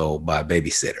 years old by a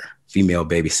babysitter, female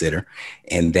babysitter.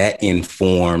 And that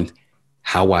informed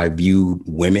how I viewed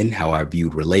women, how I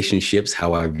viewed relationships,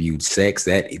 how I viewed sex.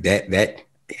 That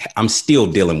I'm still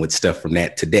dealing with stuff from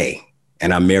that today.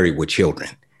 And I'm married with children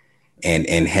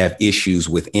and have issues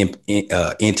with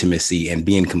intimacy and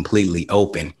being completely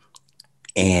open.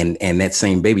 And that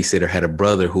same babysitter had a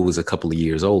brother who was a couple of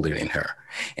years older than her.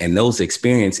 And those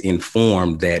experiences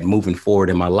informed that moving forward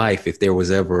in my life, if there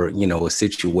was ever, a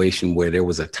situation where there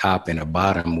was a top and a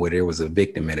bottom, where there was a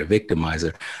victim and a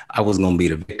victimizer, I was going to be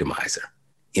the victimizer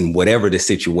in whatever the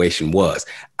situation was.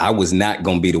 I was not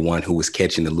going to be the one who was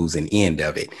catching the losing end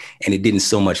of it. And it didn't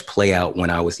so much play out when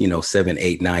I was, 7,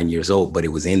 8, 9 years old, but it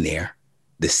was in there.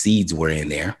 The seeds were in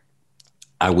there.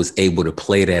 I was able to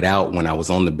play that out when I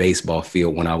was on the baseball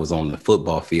field, when I was on the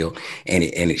football field, and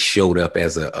it showed up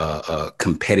as a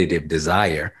competitive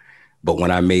desire. But when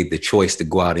I made the choice to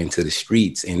go out into the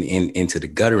streets and into the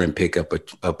gutter and pick up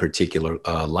a particular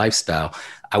lifestyle,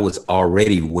 I was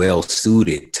already well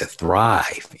suited to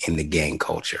thrive in the gang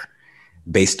culture.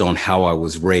 based on how I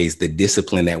was raised, the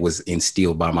discipline that was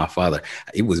instilled by my father.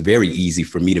 It was very easy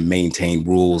for me to maintain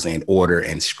rules and order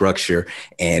and structure.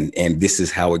 And this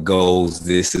is how it goes.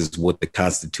 This is what the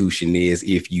Constitution is.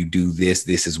 If you do this,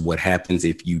 this is what happens.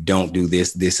 If you don't do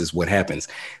this, this is what happens.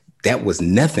 That was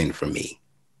nothing for me.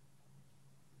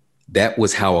 That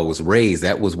was how I was raised.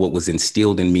 That was what was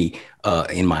instilled in me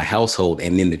in my household.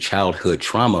 And then the childhood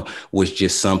trauma was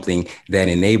just something that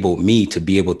enabled me to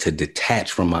be able to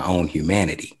detach from my own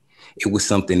humanity. It was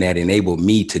something that enabled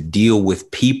me to deal with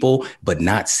people, but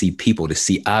not see people, to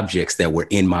see objects that were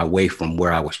in my way from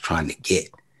where I was trying to get.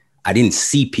 I didn't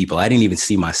see people. I didn't even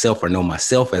see myself or know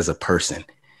myself as a person.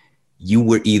 You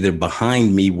were either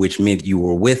behind me, which meant you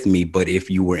were with me. But if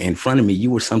you were in front of me, you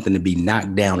were something to be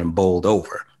knocked down and bowled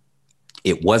over.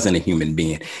 It wasn't a human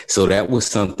being. So that was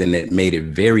something that made it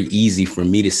very easy for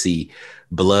me to see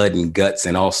blood and guts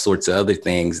and all sorts of other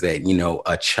things that, you know,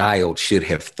 a child should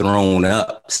have thrown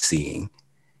up seeing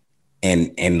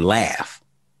and laugh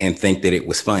and think that it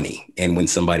was funny. And when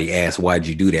somebody asked, why'd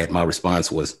you do that? My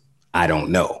response was, I don't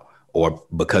know, or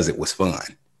because it was fun.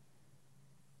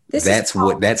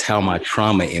 That's how my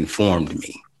trauma informed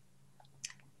me.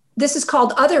 This is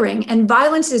called othering, and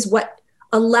violence is what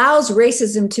allows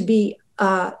racism to be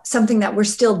something that we're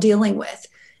still dealing with.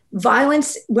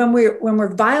 Violence, when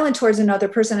we're violent towards another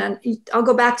person, and I'll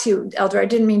go back to you, Elder, I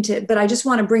didn't mean to, but I just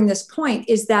want to bring this point,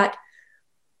 is that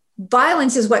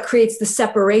violence is what creates the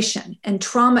separation, and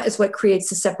trauma is what creates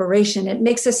the separation. It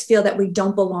makes us feel that we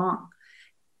don't belong.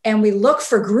 And we look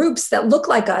for groups that look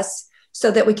like us so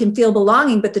that we can feel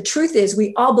belonging. But the truth is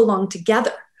we all belong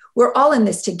together. We're all in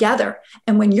this together.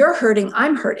 And when you're hurting,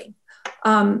 I'm hurting.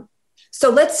 So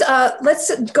let's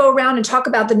go around and talk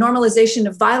about the normalization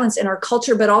of violence in our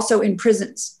culture, but also in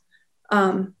prisons.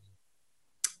 Chaka,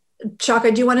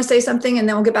 do you want to say something? And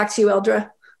then we'll get back to you, Eldra.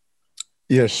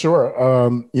 Yeah,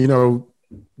 sure. You know,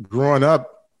 growing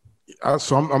up,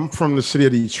 so I'm from the city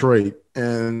of Detroit,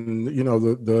 and you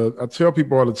know, I tell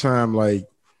people all the time, like,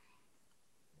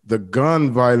 the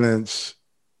gun violence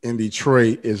in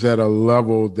Detroit is at a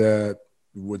level that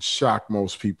would shock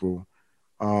most people.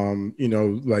 You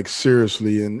know, like,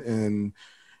 seriously. And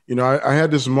you know, I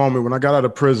had this moment when I got out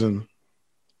of prison.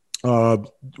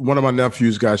 One of my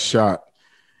nephews got shot.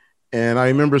 And I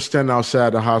remember standing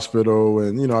outside the hospital,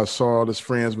 and, you know, I saw all his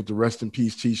friends with the Rest in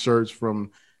Peace T-shirts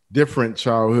from different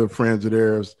childhood friends of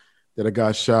theirs that had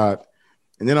got shot.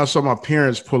 And then I saw my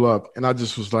parents pull up, and I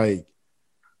just was like,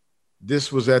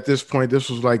 this was like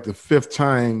the fifth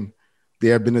time they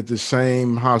had been at the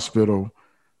same hospital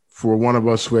for one of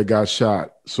us who had got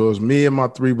shot. So it was me and my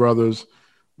three brothers,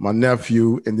 my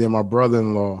nephew, and then my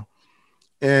brother-in-law.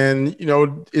 And, you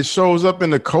know, it shows up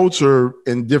in the culture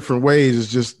in different ways.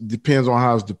 It just depends on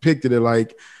how it's depicted.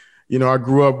 Like, you know, I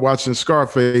grew up watching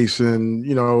Scarface and,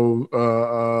 you know,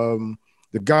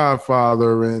 The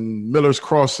Godfather and Miller's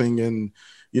Crossing and,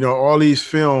 you know, all these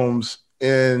films.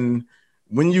 And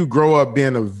when you grow up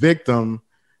being a victim,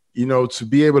 you know, to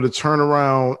be able to turn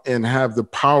around and have the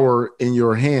power in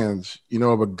your hands, you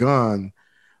know, of a gun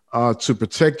to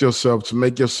protect yourself, to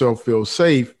make yourself feel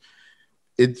safe,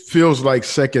 it feels like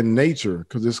second nature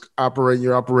because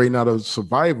you're operating out of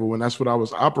survival. And that's what I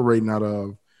was operating out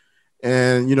of.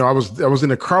 And, you know, I was in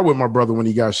the car with my brother when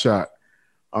he got shot.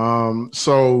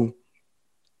 So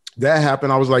that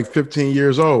happened. I was like 15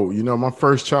 years old. You know, my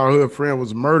first childhood friend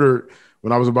was murdered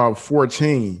when I was about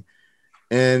 14.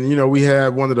 And, you know, we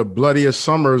had one of the bloodiest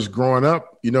summers growing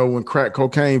up, you know, when crack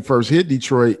cocaine first hit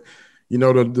Detroit. You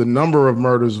know, the number of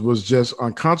murders was just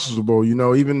unconscionable. You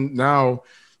know, even now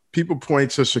people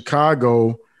point to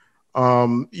Chicago,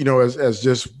 you know, as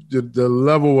just the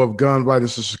level of gun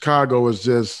violence in Chicago is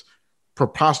just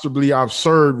preposterously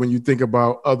absurd when you think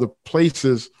about other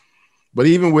places. But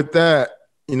even with that,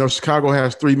 you know, Chicago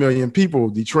has 3 million people.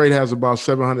 Detroit has about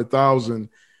 700,000.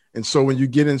 And so when you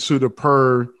get into the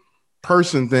per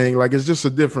person thing, like, it's just a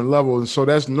different level. And so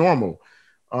that's normal.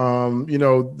 You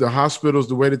know, the hospitals,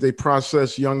 the way that they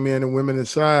process young men and women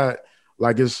inside,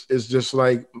 like, it's just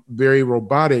like very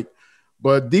robotic.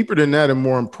 But deeper than that, and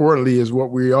more importantly, is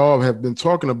what we all have been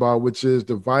talking about, which is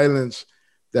the violence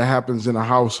that happens in a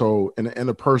household and the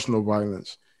interpersonal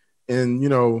violence. And, you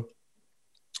know,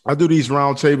 I do these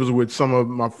roundtables with some of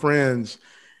my friends.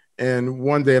 And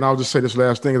one day, and I'll just say this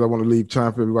last thing, because I want to leave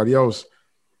time for everybody else.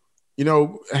 You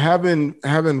know,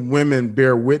 having women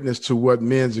bear witness to what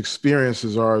men's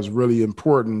experiences are is really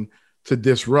important to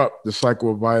disrupt the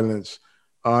cycle of violence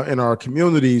in our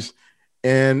communities.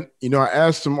 And, you know, I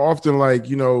ask them often, like,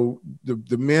 you know,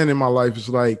 the men in my life is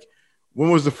like, when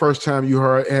was the first time you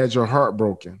had your heart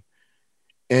broken?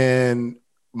 And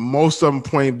most of them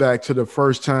point back to the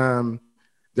first time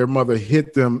their mother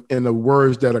hit them in the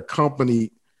words that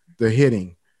accompanied the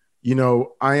hitting. You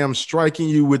know, I am striking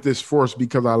you with this force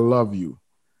because I love you.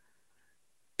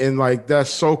 And like,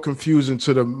 that's so confusing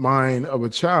to the mind of a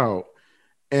child.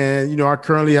 And, you know, I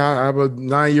have a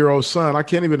 9-year-old son. I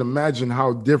can't even imagine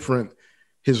how different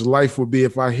his life would be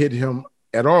if I hit him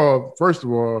at all, first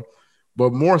of all,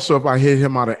 but more so if I hit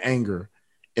him out of anger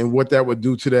and what that would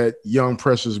do to that young,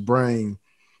 precious brain.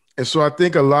 And so I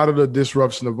think a lot of the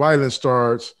disruption of violence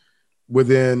starts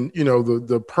within, you know,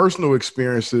 the personal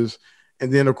experiences.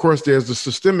 And then, of course, there's the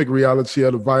systemic reality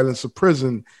of the violence of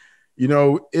prison. You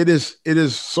know, it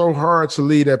is so hard to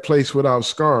leave that place without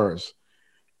scars.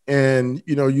 And,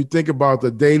 you know, you think about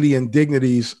the daily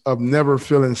indignities of never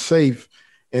feeling safe,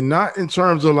 and not in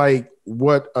terms of like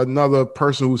what another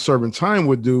person who's serving time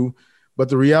would do, but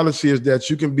the reality is that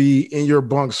you can be in your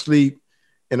bunk sleep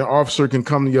and an officer can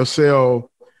come to your cell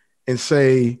and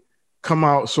say, come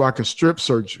out so I can strip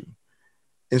search you.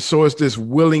 And so it's this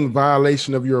willing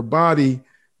violation of your body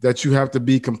that you have to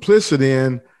be complicit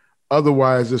in.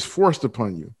 Otherwise, it's forced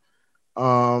upon you.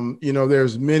 You know,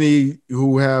 there's many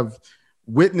who have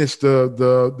witnessed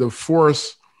the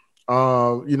force,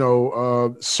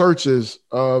 searches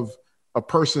of a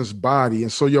person's body.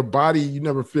 And so your body, you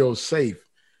never feel safe.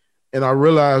 And I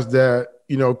realized that,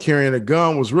 you know, carrying a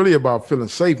gun was really about feeling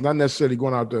safe, not necessarily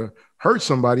going out to hurt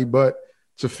somebody, but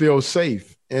to feel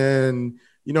safe. And,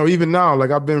 you know, even now,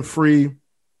 like I've been free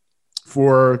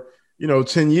for,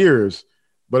 10 years,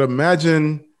 but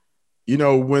imagine,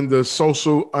 when the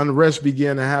social unrest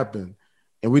began to happen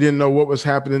and we didn't know what was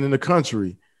happening in the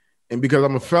country. And because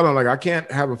I'm a felon, like I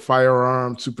can't have a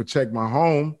firearm to protect my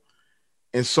home.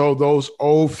 And so those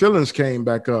old feelings came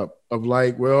back up of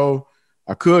like, well,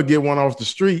 I could get one off the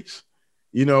streets,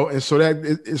 and so that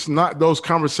it's not those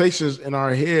conversations in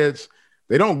our heads.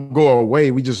 They don't go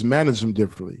away. We just manage them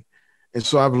differently. And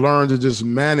so I've learned to just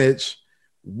manage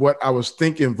what I was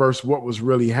thinking versus what was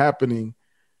really happening.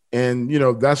 And,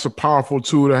 that's a powerful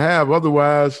tool to have.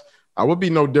 Otherwise, I would be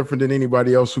no different than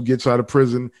anybody else who gets out of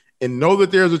prison and know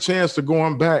that there's a chance to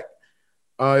going back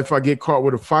if I get caught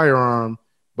with a firearm.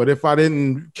 But if I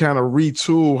didn't kind of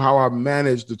retool how I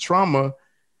managed the trauma,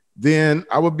 then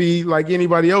I would be like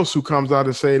anybody else who comes out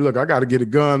and say, look, I got to get a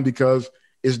gun because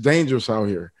it's dangerous out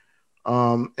here.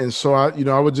 And so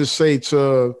I would just say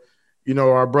to,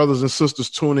 our brothers and sisters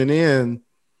tuning in,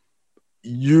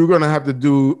 you're going to have to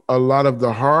do a lot of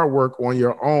the hard work on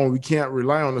your own. We can't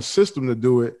rely on the system to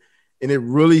do it. And it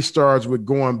really starts with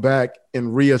going back and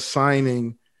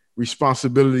reassigning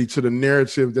responsibility to the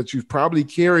narrative that you've probably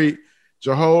carried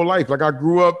your whole life. Like I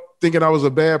grew up thinking I was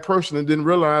a bad person and didn't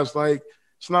realize like,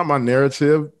 it's not my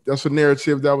narrative. That's a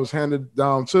narrative that was handed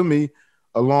down to me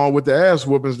along with the ass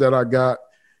whoopings that I got.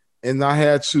 And I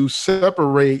had to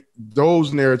separate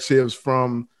those narratives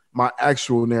from my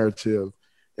actual narrative.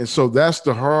 And so that's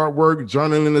the hard work.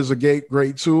 Journaling is a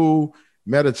great tool.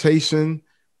 Meditation,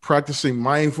 practicing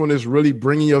mindfulness, really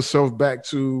bringing yourself back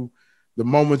to the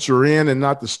moment you're in and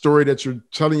not the story that you're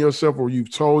telling yourself or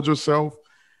you've told yourself.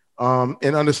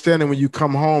 And understanding when you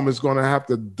come home is going to have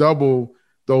to double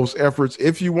those efforts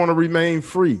if you want to remain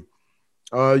free.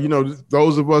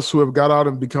 Those of us who have got out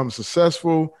and become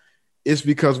successful, it's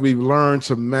because we've learned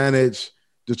to manage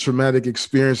the traumatic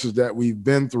experiences that we've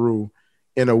been through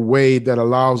in a way that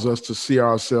allows us to see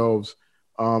ourselves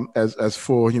as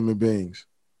full human beings.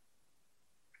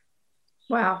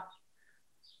 Wow.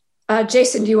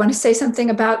 Jason, do you want to say something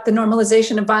about the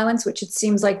normalization of violence, which it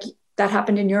seems like that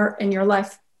happened in your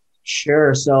life?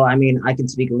 Sure. So, I can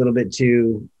speak a little bit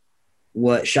to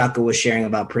what Shaka was sharing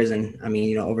about prison.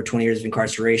 Over 20 years of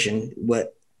incarceration,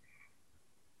 what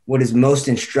is most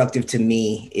instructive to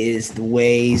me is the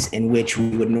ways in which we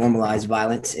would normalize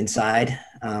violence inside.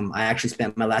 I actually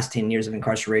spent my last 10 years of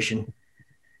incarceration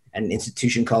at an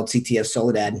institution called CTF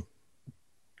Soledad.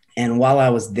 And while I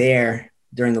was there,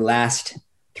 during the last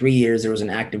 3 years, there was an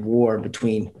active war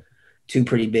between two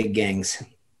pretty big gangs.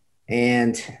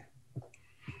 And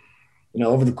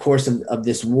over the course of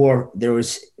this war, there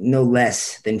was no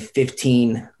less than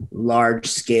 15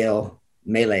 large-scale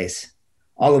melees,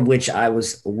 all of which I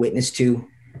was a witness to,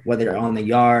 whether on the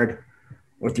yard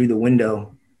or through the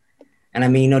window.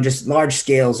 And just large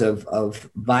scales of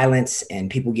violence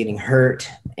and people getting hurt.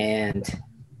 And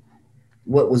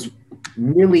what was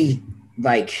really,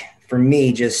 for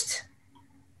me, just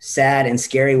sad and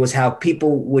scary was how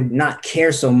people would not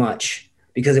care so much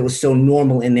because it was so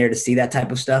normal in there to see that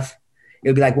type of stuff. It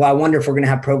would be like, well, I wonder if we're going to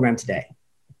have program today.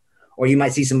 Or you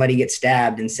might see somebody get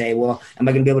stabbed and say, well, am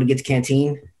I going to be able to get to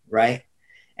canteen? Right.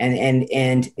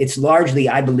 And it's largely,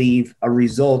 I believe, a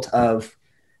result of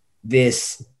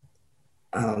this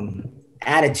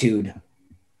attitude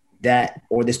that,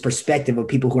 or this perspective of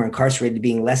people who are incarcerated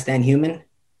being less than human,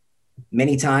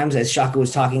 many times, as Shaka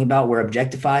was talking about, we're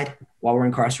objectified while we're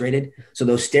incarcerated. So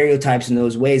those stereotypes and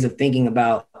those ways of thinking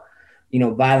about,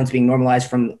 violence being normalized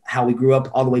from how we grew up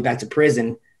all the way back to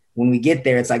prison. When we get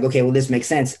there, it's like, okay, well, this makes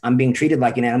sense. I'm being treated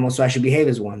like an animal, so I should behave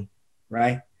as one,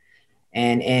 right?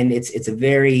 And it's a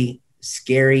very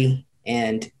scary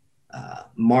and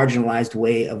marginalized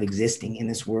way of existing in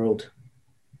this world.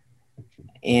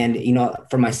 And,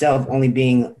 for myself, only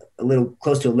being a little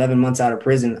close to 11 months out of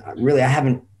prison, really, I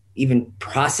haven't even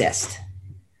processed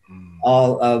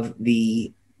all of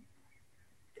the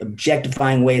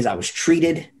objectifying ways I was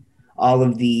treated, all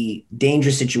of the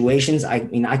dangerous situations.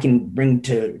 I can bring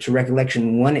to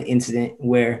recollection one incident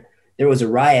where there was a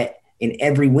riot in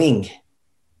every wing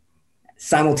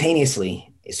simultaneously.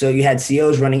 So you had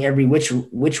COs running every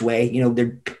which way,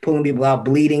 they're pulling people out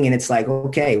bleeding. And it's like,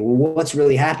 okay, well, what's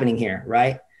really happening here?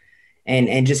 Right.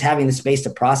 And just having the space to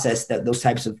process those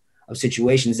types of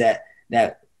situations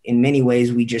that in many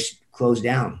ways we just close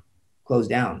down.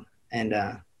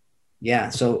 And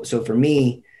so for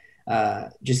me,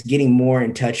 just getting more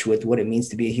in touch with what it means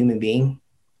to be a human being,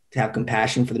 to have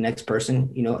compassion for the next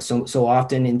person. So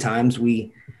often in times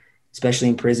especially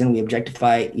in prison, we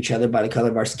objectify each other by the color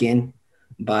of our skin,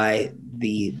 by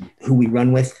who we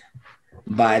run with,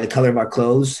 by the color of our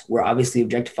clothes. We're obviously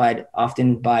objectified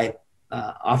often by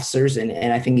officers,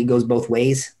 and I think it goes both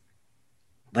ways.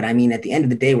 But at the end of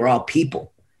the day, we're all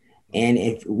people. And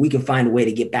if we can find a way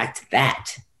to get back to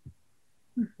that,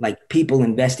 like people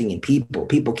investing in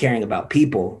people caring about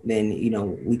people, then,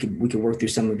 we could work through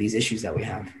some of these issues that we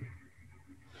have.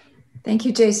 Thank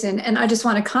you, Jason. And I just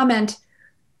want to comment,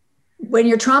 when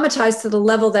you're traumatized to the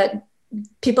level that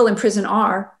people in prison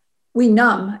are, we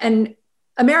numb, and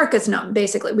America's numb.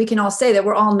 Basically, we can all say that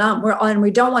we're all numb. And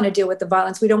we don't want to deal with the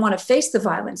violence. We don't want to face the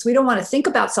violence. We don't want to think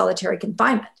about solitary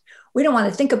confinement. We don't want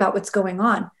to think about what's going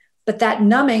on. But that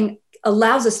numbing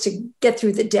allows us to get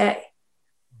through the day.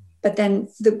 But then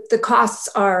the costs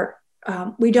are,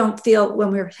 we don't feel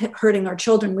when we're hurting our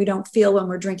children. We don't feel when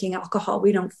we're drinking alcohol.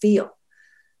 We don't feel.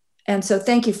 And so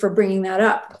thank you for bringing that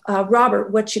up.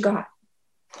 Robert, what you got?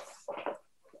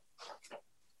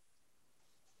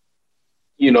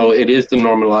 It is the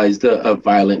normalized of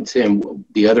violence. And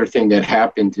the other thing that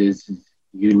happens is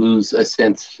you lose a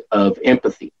sense of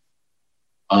empathy.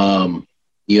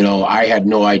 I had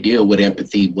no idea what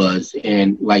empathy was.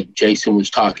 And like Jason was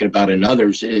talking about and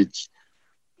others,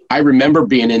 I remember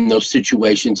being in those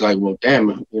situations like, well,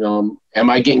 damn, am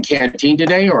I getting canteen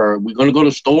today, or are we going to go to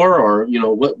the store, or,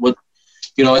 what,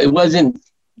 it wasn't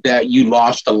that you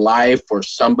lost a life or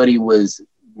somebody was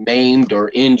maimed or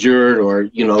injured or,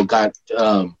 got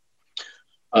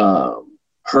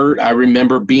hurt. I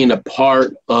remember being a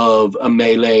part of a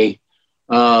melee,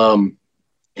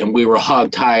 and we were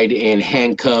hogtied and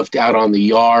handcuffed out on the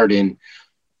yard, and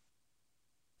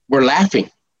we're laughing.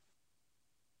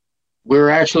 We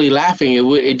were actually laughing.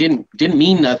 It didn't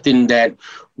mean nothing that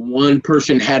one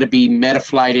person had to be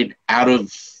metaflighted out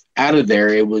of there.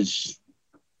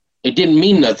 It didn't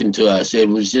mean nothing to us. It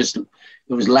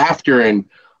was laughter. And,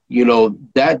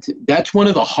 that's one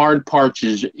of the hard parts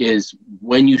is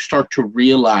when you start to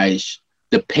realize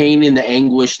the pain and the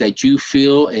anguish that you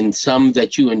feel, and some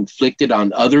that you inflicted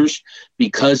on others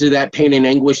because of that pain and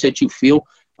anguish that you feel.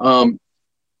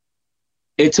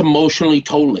 It's emotionally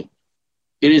tolling.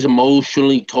 It is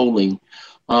emotionally tolling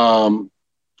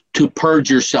to purge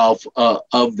yourself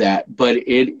of that. But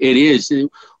it is.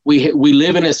 We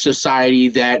live in a society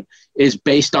that is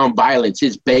based on violence.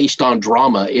 It's based on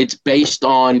drama. It's based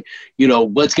on,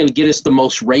 what's going to get us the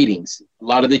most ratings. A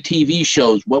lot of the TV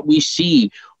shows, what we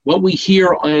see, what we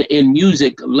hear in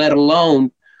music, let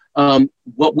alone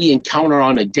what we encounter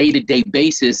on a day-to-day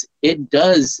basis, it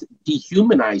does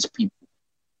dehumanize people.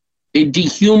 It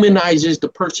dehumanizes the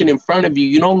person in front of you.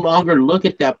 You no longer look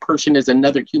at that person as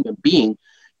another human being.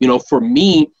 For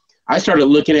me, I started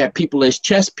looking at people as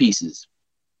chess pieces,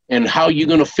 and how you're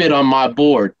going to fit on my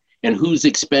board and who's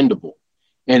expendable.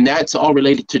 And that's all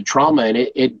related to trauma. And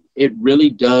it really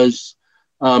does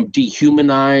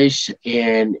dehumanize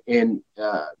and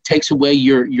takes away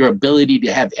your ability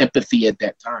to have empathy at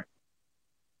that time.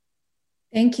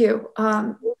 Thank you.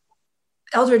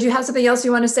 Elder, do you have something else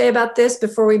you want to say about this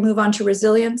before we move on to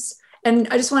resilience? And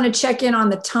I just want to check in on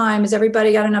the time. Has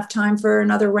everybody got enough time for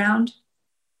another round?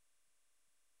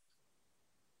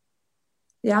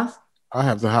 Yeah? I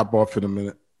have to hop off in a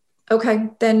minute. Okay,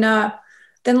 then Elder,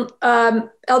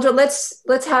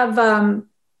 let's have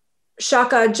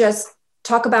Shaka just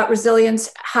talk about resilience,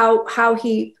 how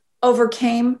he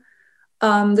overcame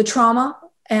the trauma,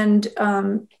 and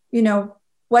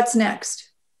what's next?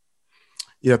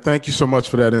 Yeah, thank you so much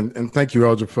for that. And thank you,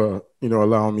 Eldra, for,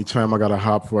 allowing me time. I got to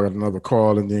hop for another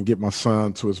call and then get my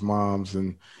son to his mom's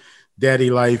and daddy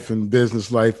life and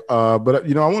business life. But,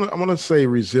 I want to say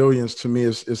resilience to me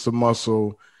is a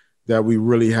muscle that we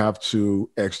really have to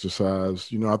exercise.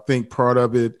 I think part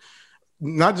of it,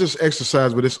 not just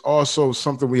exercise, but it's also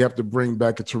something we have to bring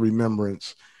back into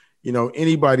remembrance.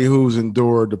 Anybody who's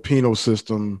endured the penal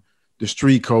system, the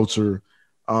street culture,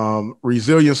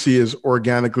 resiliency is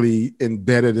organically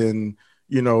embedded in,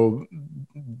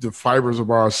 the fibers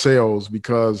of our cells,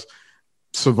 because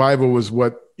survival is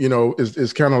what,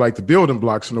 is kind of like the building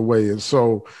blocks in a way. And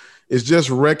so it's just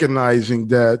recognizing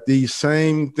that these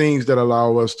same things that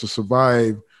allow us to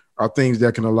survive are things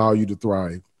that can allow you to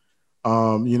thrive.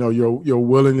 Your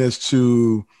willingness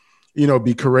to,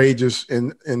 be courageous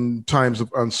in times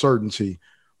of uncertainty,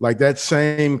 like that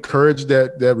same courage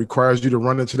that requires you to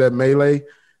run into that melee.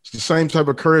 It's the same type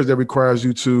of courage that requires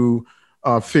you to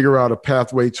figure out a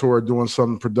pathway toward doing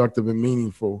something productive and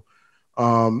meaningful.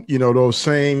 Those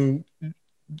same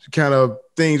kind of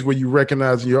things where you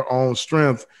recognize your own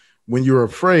strength when you're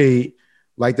afraid,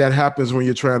 like that happens when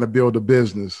you're trying to build a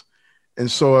business. And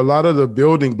so a lot of the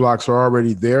building blocks are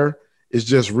already there. It's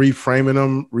just reframing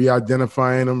them,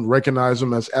 re-identifying them, recognize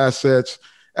them as assets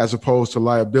as opposed to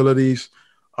liabilities.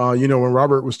 When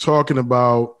Robert was talking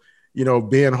about,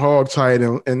 being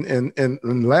hogtied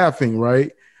and laughing,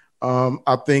 right?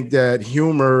 I think that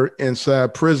humor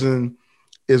inside prison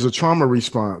is a trauma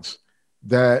response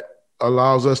that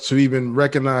allows us to even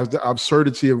recognize the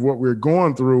absurdity of what we're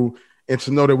going through and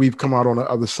to know that we've come out on the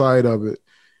other side of it.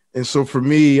 And so for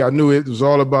me, I knew it was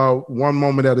all about one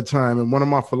moment at a time. And one of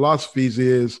my philosophies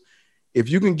is, if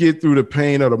you can get through the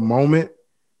pain of the moment,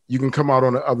 you can come out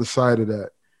on the other side of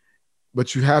that.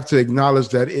 But you have to acknowledge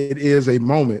that it is a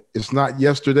moment. It's not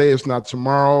yesterday. It's not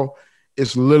tomorrow.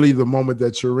 It's literally the moment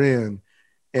that you're in.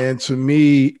 And to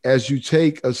me, as you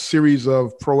take a series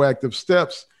of proactive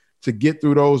steps to get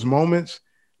through those moments,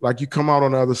 like you come out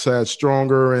on the other side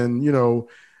stronger. And,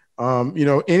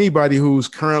 anybody who's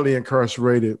currently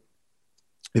incarcerated,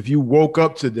 if you woke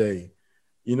up today,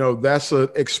 that's an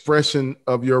expression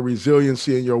of your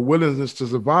resiliency and your willingness to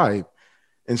survive.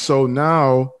 And so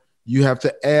now you have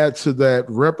to add to that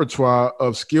repertoire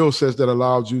of skill sets that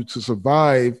allows you to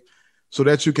survive so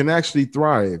that you can actually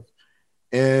thrive.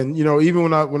 And, even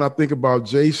when I think about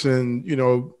Jason,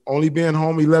 only being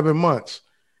home 11 months,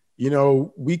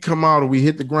 we come out and we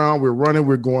hit the ground, we're running,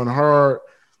 we're going hard.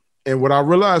 And what I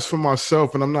realized for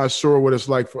myself, and I'm not sure what it's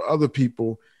like for other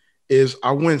people, is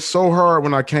I went so hard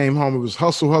when I came home. It was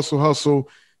hustle, hustle, hustle,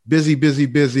 busy, busy,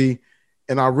 busy.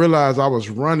 And I realized I was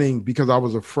running because I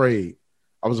was afraid.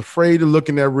 I was afraid to look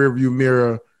in that rearview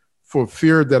mirror for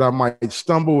fear that I might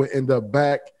stumble and end up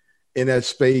back in that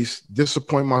space,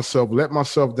 disappoint myself, let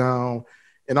myself down.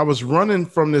 And I was running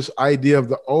from this idea of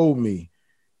the old me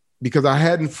because I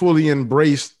hadn't fully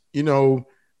embraced, the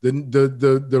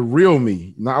real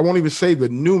me. Now, I won't even say the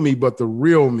new me, but the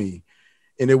real me.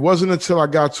 And it wasn't until I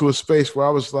got to a space where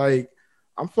I was like,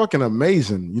 I'm fucking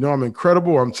amazing. I'm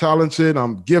incredible. I'm talented.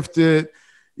 I'm gifted.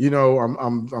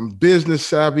 I'm business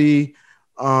savvy.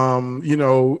 And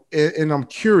I'm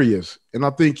curious. And I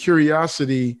think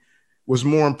curiosity was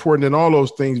more important than all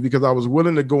those things because I was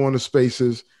willing to go into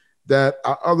spaces that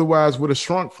I otherwise would have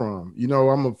shrunk from.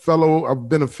 I've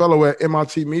been a fellow at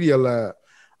MIT Media Lab.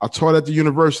 I taught at the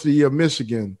University of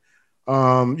Michigan.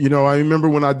 I remember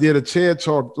when I did a TED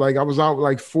Talk, like I was out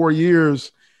like 4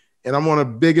 years and I'm on a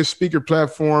biggest speaker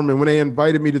platform. And when they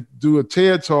invited me to do a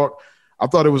TED Talk, I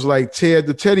thought it was like Ted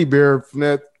the Teddy Bear from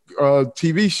that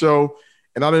TV show.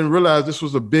 And I didn't realize this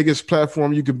was the biggest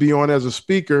platform you could be on as a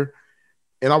speaker.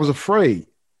 And I was afraid,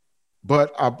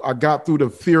 but I got through the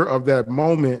fear of that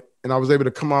moment and I was able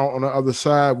to come out on the other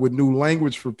side with new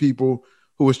language for people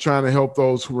who was trying to help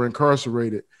those who were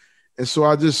incarcerated. And so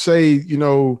I just say,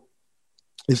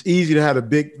 it's easy to have a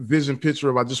big vision picture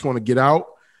of I just want to get out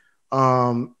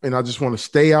and I just want to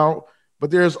stay out. But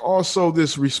there's also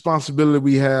this responsibility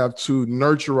we have to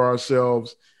nurture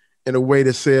ourselves in a way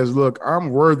that says, look, I'm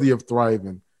worthy of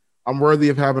thriving. I'm worthy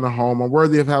of having a home. I'm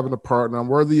worthy of having a partner. I'm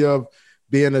worthy of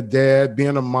being a dad,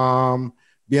 being a mom,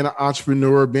 being an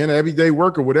entrepreneur, being an everyday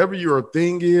worker, whatever your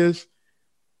thing is,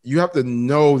 you have to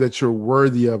know that you're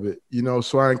worthy of it.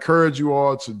 So I encourage you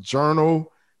all to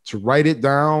journal, to write it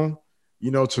down,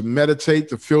 to meditate,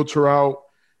 to filter out,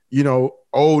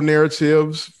 old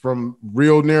narratives from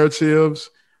real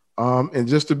narratives, and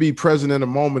just to be present in the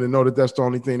moment and know that that's the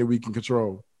only thing that we can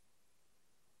control.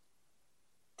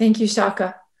 Thank you,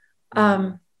 Shaka.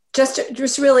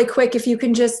 Just really quick, if you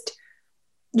can just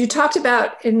you talked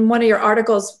about in one of your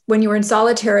articles when you were in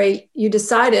solitary, you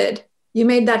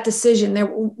made that decision.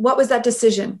 What was that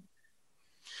decision?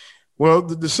 Well,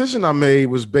 the decision I made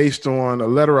was based on a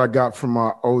letter I got from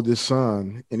my oldest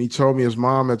son. And he told me his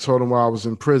mom had told him while I was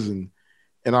in prison.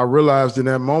 And I realized in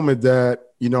that moment that,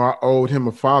 I owed him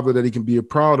a father that he can be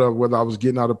proud of, whether I was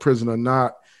getting out of prison or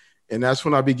not. And that's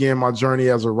when I began my journey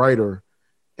as a writer.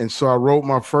 And so I wrote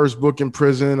my first book in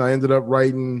prison. I ended up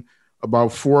writing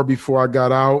about 4 before I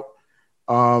got out.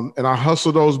 And I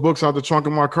hustled those books out the trunk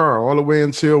of my car all the way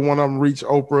until one of them reached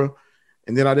Oprah.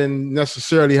 And then I didn't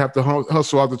necessarily have to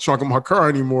hustle out the trunk of my car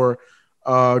anymore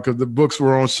because the books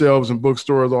were on shelves in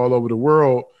bookstores all over the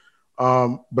world.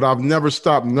 But I've never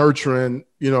stopped nurturing,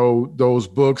 those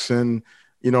books. And,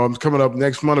 I'm coming up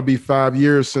next month, it'll be 5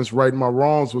 years since Righting My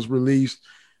Wrongs was released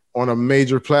on a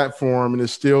major platform, and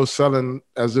it's still selling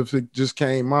as if it just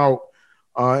came out.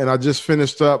 And I just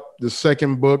finished up the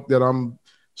second book that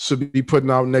should be putting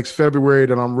out next February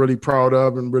that I'm really proud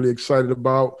of and really excited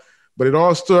about. But it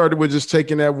all started with just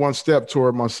taking that one step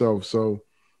toward myself. So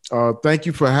thank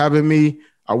you for having me.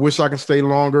 I wish I could stay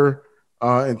longer.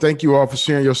 And thank you all for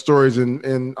sharing your stories.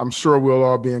 And I'm sure we'll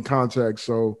all be in contact.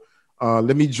 So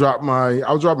let me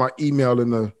I'll drop my email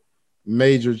in the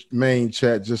main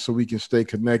chat just so we can stay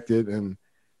connected. And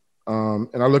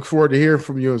I look forward to hearing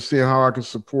from you and seeing how I can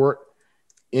support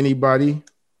anybody.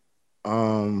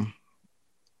 And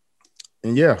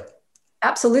yeah.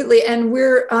 Absolutely. And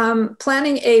we're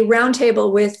planning a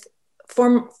roundtable with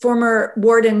former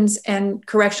wardens and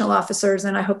correctional officers,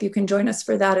 and I hope you can join us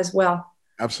for that as well.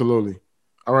 Absolutely.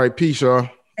 All right. Peace, y'all.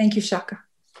 Thank you, Shaka.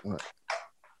 All right.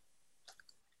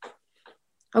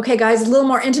 Okay, guys, a little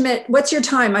more intimate. What's your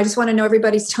time? I just want to know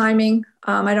everybody's timing.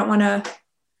 I don't want to,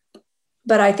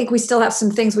 but I think we still have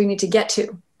some things we need to get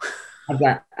to. I've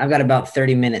got about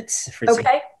 30 minutes.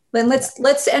 Okay, then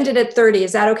let's end it at 30.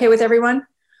 Is that okay with everyone?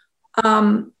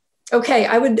 Okay,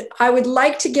 I would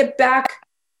like to get back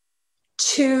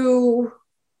to,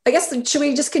 I guess, should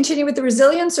we just continue with the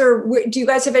resilience, or do you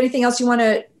guys have anything else you want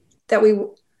to, that we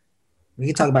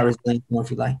can talk about resilience more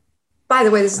if you'd like. By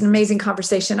the way, this is an amazing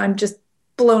conversation. I'm just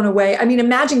blown away. I mean,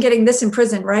 imagine getting this in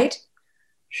prison, right?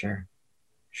 Sure.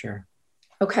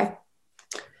 Okay.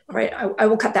 All right. I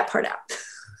will cut that part out.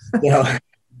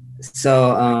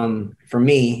 So for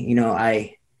me,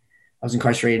 I was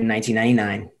incarcerated in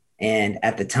 1999. And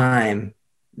at the time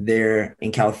there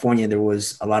in California, there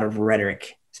was a lot of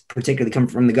rhetoric, particularly coming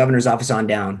from the governor's office on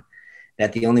down,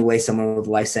 that the only way someone with a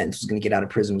life sentence was going to get out of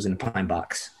prison was in a pine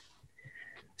box.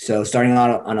 So starting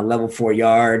out on a level 4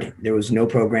 yard, there was no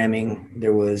programming.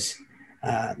 There was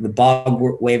the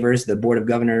BOG waivers, the Board of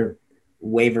Governor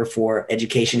waiver for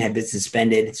education had been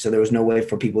suspended. So there was no way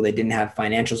for people that didn't have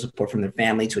financial support from their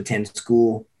family to attend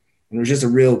school. And there was just a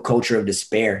real culture of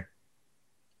despair.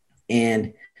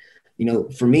 And,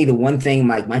 for me, the one thing,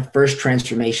 my first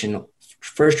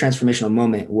transformational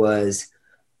moment was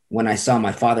when I saw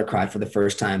my father cry for the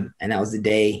first time. And that was the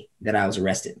day that I was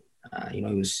arrested. He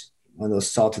was one of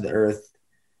those salt of the earth,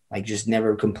 like just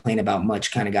never complain about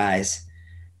much kind of guys.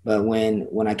 But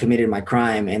when I committed my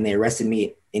crime and they arrested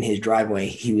me in his driveway,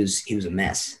 he was a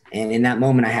mess. And in that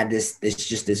moment, I had this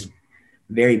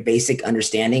very basic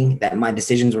understanding that my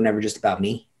decisions were never just about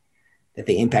me, that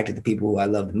they impacted the people who I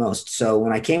loved the most. So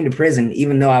when I came to prison,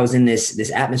 even though I was in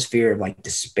this atmosphere of like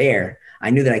despair, I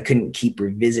knew that I couldn't keep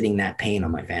revisiting that pain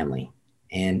on my family.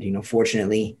 And,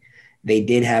 fortunately, they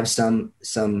did have some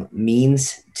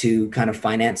means to kind of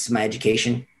finance my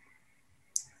education.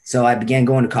 So I began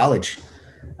going to college.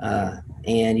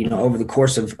 And over the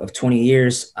course of 20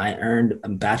 years, I earned a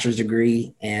bachelor's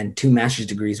degree and 2 master's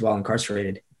degrees while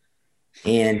incarcerated.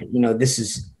 And, this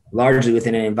is largely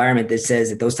within an environment that says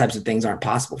that those types of things aren't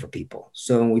possible for people.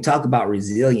 So when we talk about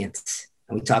resilience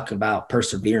and we talk about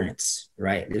perseverance,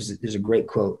 right, there's a great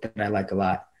quote that I like a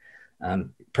lot.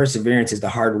 Perseverance is the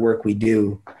hard work we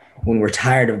do when we're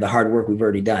tired of the hard work we've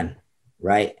already done,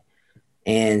 right?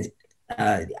 And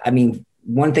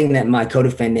one thing that my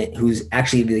co-defendant, who's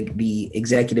actually the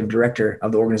executive director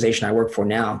of the organization I work for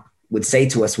now, would say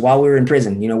to us while we were in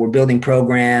prison, we're building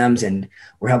programs and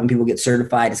we're helping people get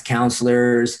certified as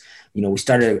counselors. We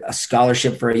started a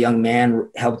scholarship for a young man,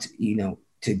 helped,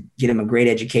 to get him a great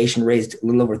education, raised a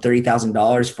little over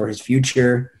 $30,000 for his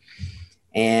future.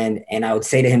 And I would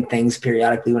say to him things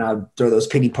periodically when I would throw those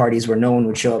pity parties where no one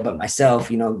would show up but myself,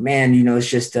 it's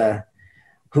just,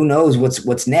 who knows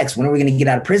what's next? When are we going to get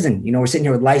out of prison? We're sitting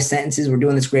here with life sentences. We're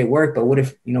doing this great work, but what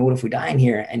if we die in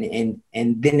here? And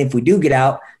then if we do get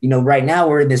out, right now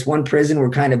we're in this one prison. We're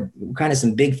kind of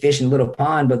some big fish in a little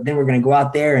pond, but then we're going to go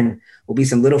out there and we'll be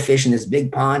some little fish in this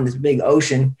big pond, this big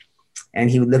ocean. And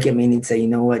he would look at me and he'd say, you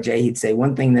know what, Jay, he'd say,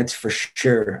 one thing that's for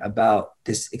sure about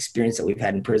this experience that we've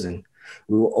had in prison,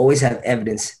 we will always have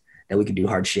evidence that we could do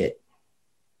hard shit.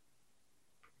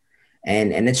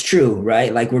 And it's true,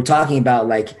 right? Like we're talking about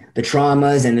like the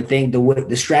traumas and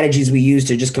the strategies we use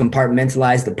to just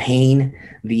compartmentalize the pain,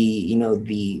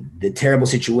 the terrible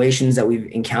situations that we've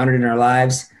encountered in our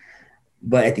lives.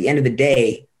 But at the end of the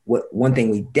day, one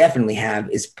thing we definitely have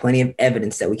is plenty of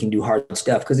evidence that we can do hard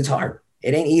stuff, because it's hard.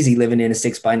 It ain't easy living in a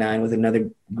 6x9 with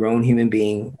another grown human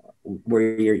being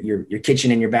where your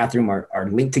kitchen and your bathroom are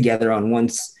linked together on one,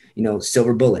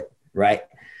 silver bullet, right?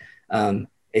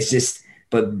 It's just,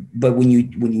 but when you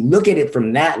look at it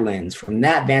from that lens, from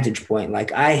that vantage point,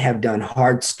 like I have done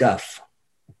hard stuff,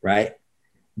 right?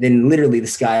 Then literally the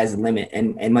sky is the limit.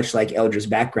 And much like Eldra's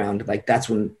background, like that's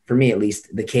when, for me at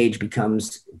least, the cage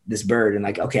becomes this bird and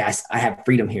like, okay, I have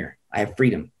freedom here. I have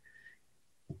freedom.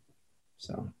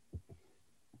 So.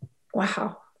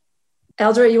 Wow.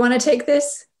 Eldra, you want to take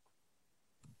this?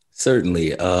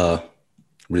 Certainly.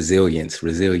 Resilience.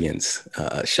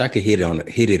 Shaka hit on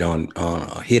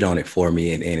it for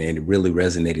me, and it really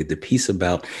resonated. The piece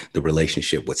about the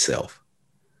relationship with self.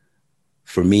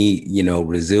 For me,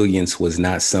 resilience was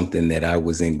not something that I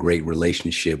was in great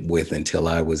relationship with until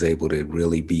I was able to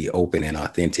really be open and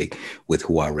authentic with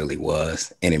who I really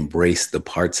was and embrace the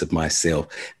parts of myself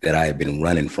that I had been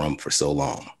running from for so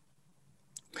long.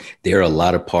 There are a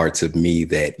lot of parts of me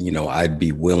that, I'd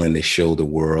be willing to show the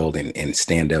world and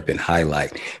stand up and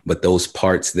highlight. But those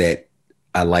parts that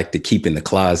I like to keep in the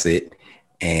closet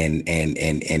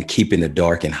and keep in the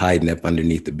dark and hiding up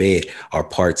underneath the bed are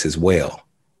parts as well.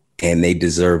 And they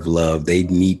deserve love. They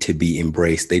need to be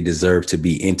embraced. They deserve to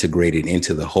be integrated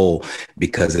into the whole,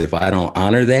 because if I don't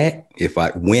honor that,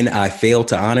 when I fail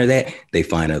to honor that, they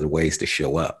find other ways to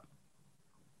show up.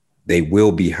 They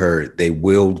will be heard. They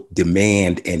will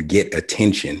demand and get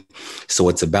attention. So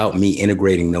it's about me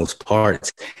integrating those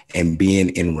parts and being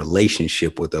in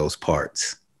relationship with those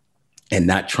parts and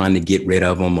not trying to get rid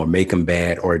of them or make them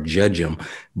bad or judge them,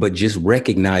 but just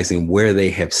recognizing where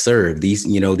they have served. These,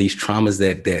 these traumas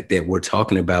that we're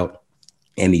talking about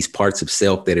and these parts of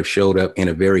self that have showed up in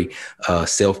a very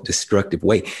self-destructive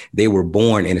way. They were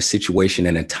born in a situation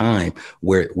and a time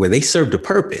where they served a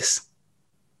purpose.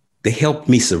 They helped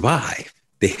me survive.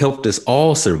 They helped us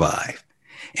all survive.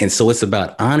 And so it's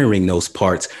about honoring those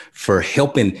parts for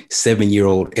helping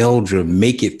 7-year-old Eldra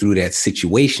make it through that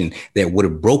situation that would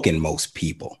have broken most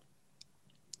people.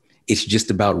 It's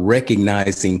just about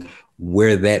recognizing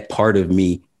where that part of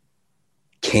me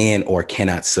can or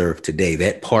cannot serve today.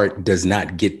 That part does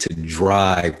not get to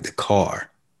drive the car.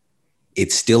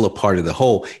 It's still a part of the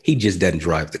whole. He just doesn't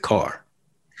drive the car.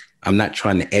 I'm not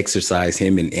trying to exercise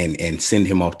him and send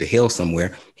him off to hell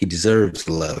somewhere. He deserves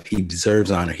love. He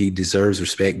deserves honor. He deserves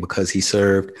respect because he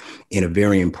served in a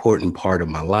very important part of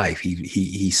my life.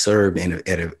 He served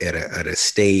at a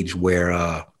stage where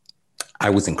I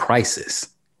was in crisis,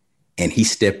 and he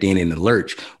stepped in the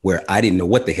lurch where I didn't know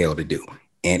what the hell to do,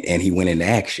 and he went into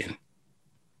action.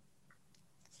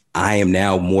 I am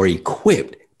now more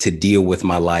equipped to deal with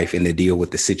my life and to deal with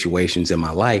the situations in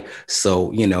my life.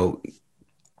 So,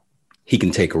 he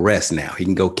can take a rest now. He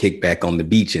can go kick back on the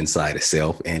beach inside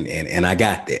himself, and I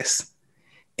got this.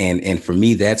 And for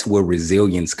me, that's where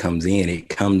resilience comes in. It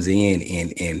comes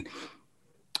in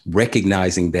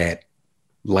recognizing that,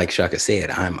 like Shaka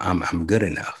said, I'm good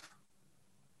enough.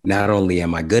 Not only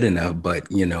am I good enough, but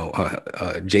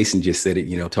Jason just said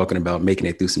it. Talking about making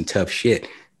it through some tough shit.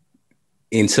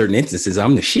 In certain instances,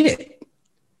 I'm the shit.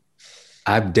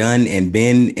 I've done and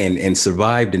been and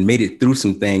survived and made it through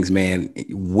some things, man,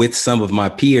 with some of my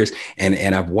peers.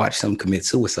 And I've watched some commit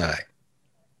suicide.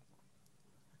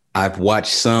 I've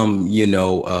watched some, get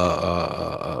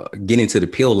into the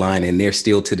pill line, and they're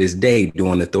still to this day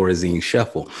doing the Thorazine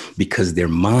shuffle because their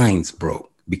minds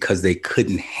broke, because they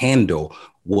couldn't handle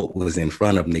what was in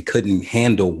front of them. They couldn't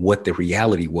handle what the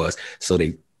reality was. So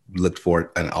they looked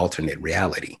for an alternate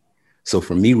reality. So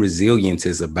for me, resilience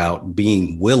is about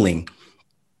being willing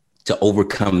to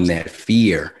overcome that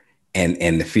fear.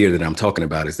 And the fear that I'm talking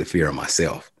about is the fear of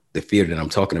myself. The fear that I'm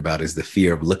talking about is the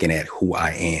fear of looking at who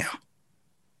I am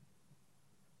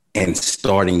and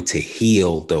starting to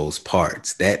heal those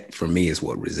parts. That for me is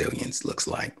what resilience looks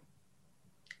like.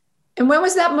 And when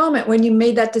was that moment when you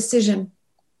made that decision?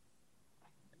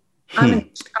 For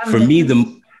me, the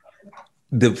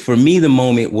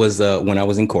moment was when I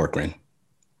was in Corcoran.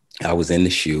 I was in the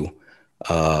SHU.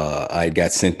 I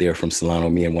got sent there from Solano.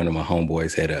 Me and one of my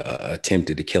homeboys had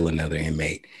attempted to kill another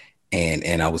inmate,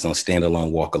 and I was on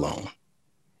standalone walk alone.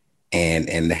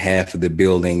 And the half of the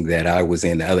building that I was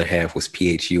in, the other half was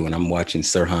PHU. And I'm watching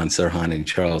Sirhan and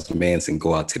Charles Manson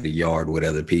go out to the yard with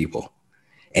other people.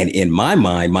 And in my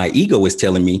mind, my ego is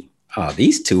telling me, oh,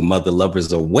 these two mother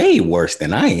lovers are way worse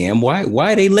than I am. Why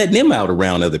are they letting them out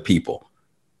around other people?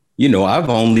 You know, I've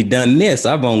only done this.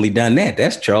 I've only done that.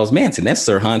 That's Charles Manson. That's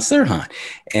Sirhan.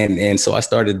 And so I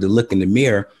started to look in the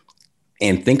mirror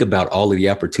and think about all of the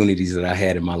opportunities that I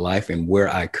had in my life and where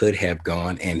I could have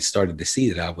gone, and started to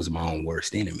see that I was my own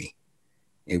worst enemy.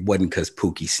 It wasn't because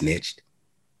Pookie snitched.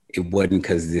 It wasn't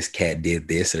because this cat did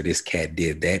this or this cat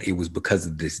did that. It was because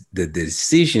of the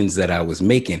decisions that I was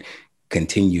making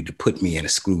continued to put me in a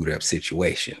screwed up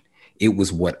situation. It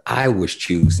was what I was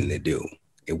choosing to do.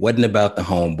 It wasn't about the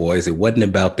homeboys. It wasn't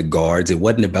about the guards. It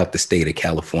wasn't about the state of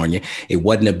California. It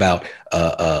wasn't about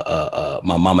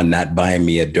my mama not buying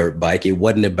me a dirt bike. It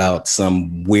wasn't about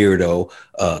some weirdo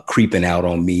creeping out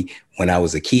on me when I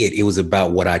was a kid. It was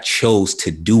about what I chose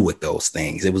to do with those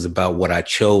things. It was about what I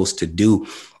chose to do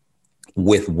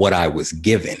with what I was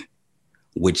given,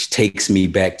 which takes me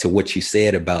back to what you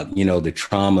said about, you know, the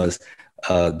traumas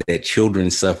that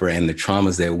children suffer and the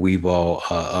traumas that we've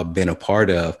all been a part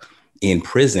of in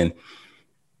prison.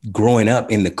 Growing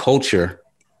up in the culture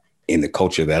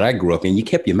that I grew up in, you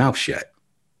kept your mouth shut.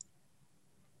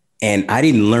 And I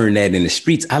didn't learn that in the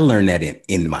streets. I learned that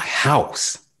in my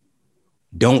house.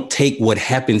 Don't take what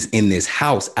happens in this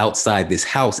house outside this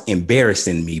house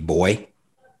embarrassing me, boy.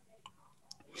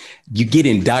 You get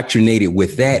indoctrinated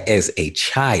with that as a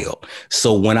child.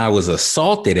 So when I was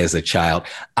assaulted as a child,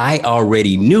 I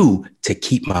already knew to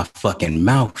keep my fucking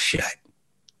mouth shut.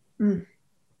 Mm.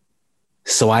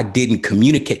 So I didn't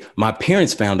communicate. My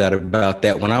parents found out about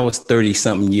that when I was 30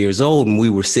 something years old and we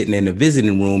were sitting in the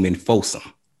visiting room in Folsom.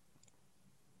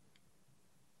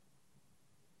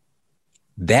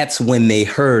 That's when they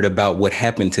heard about what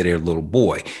happened to their little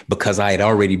boy, because I had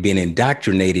already been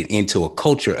indoctrinated into a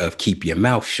culture of keep your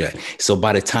mouth shut. So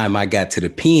by the time I got to the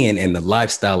pen and the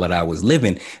lifestyle that I was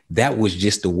living, that was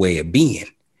just a way of being.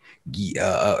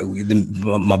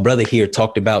 My brother here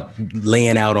talked about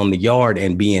laying out on the yard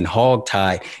and being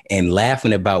hogtied and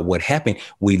laughing about what happened.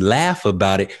 We laugh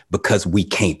about it because we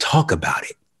can't talk about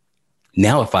it.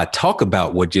 Now, if I talk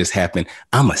about what just happened,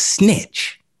 I'm a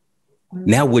snitch.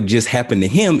 Now what just happened to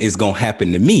him is going to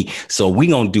happen to me. So we're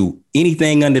going to do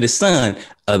anything under the sun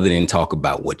other than talk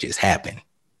about what just happened.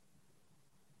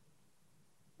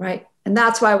 Right. And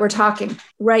that's why we're talking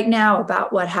right now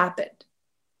about what happened.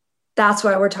 That's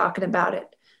why we're talking about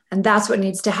it. And that's what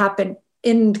needs to happen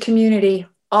in community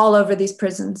all over these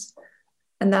prisons.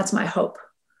 And that's my hope.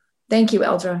 Thank you,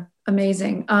 Eldra.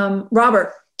 Amazing.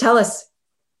 Robert, tell us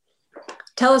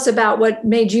about what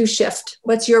made you shift.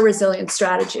 What's your resilience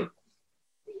strategy?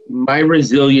 My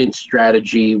resilience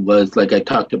strategy was, like I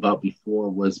talked about before,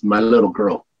 was my little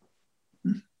girl.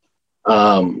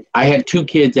 I had two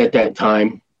kids at that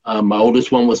time. My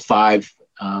oldest one was 5.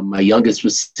 My youngest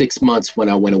was 6 months when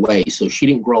I went away. So she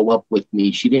didn't grow up with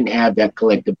me. She didn't have that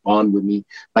collective bond with me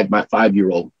like my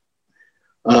 5-year-old.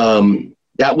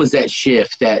 That was that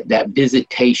shift, that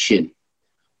visitation.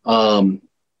 When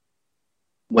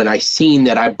I seen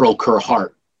that I broke her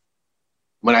heart.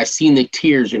 When I seen the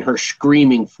tears and her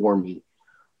screaming for me,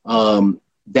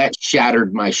 that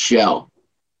shattered my shell.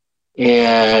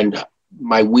 And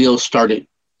my wheels started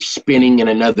spinning in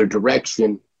another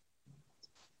direction.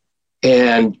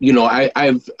 And, you know,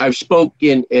 I've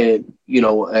spoken, you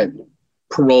know, at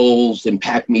paroles and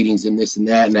PAC meetings and this and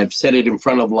that, and I've said it in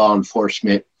front of law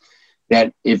enforcement,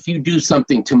 that if you do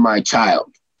something to my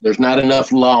child, there's not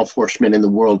enough law enforcement in the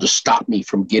world to stop me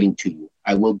from getting to you.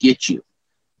 I will get you.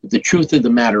 But the truth of the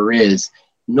matter is,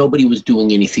 nobody was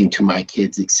doing anything to my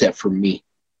kids except for me.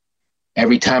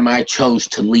 Every time I chose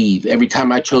to leave, every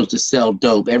time I chose to sell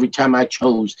dope, every time I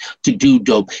chose to do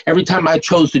dope, every time I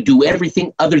chose to do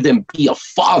everything other than be a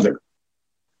father,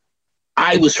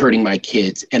 I was hurting my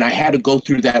kids. And I had to go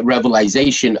through that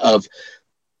revelation of,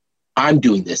 I'm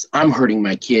doing this, I'm hurting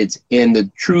my kids. And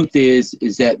the truth is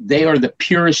that they are the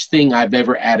purest thing I've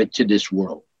ever added to this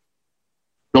world.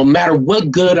 No matter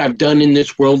what good I've done in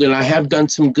this world, and I have done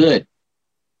some good,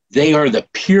 they are the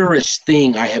purest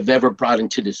thing I have ever brought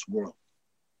into this world.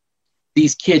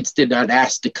 These kids did not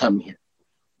ask to come here.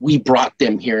 We brought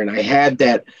them here. And I had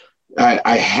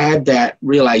that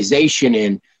realization,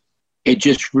 and it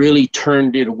just really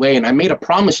turned it away. And I made a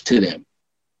promise to them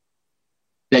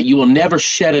that you will never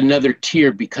shed another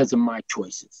tear because of my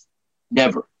choices.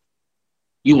 Never.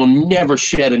 You will never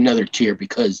shed another tear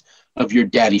because of your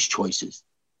daddy's choices.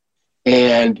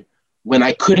 And when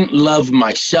I couldn't love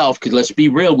myself, because let's be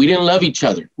real, we didn't love each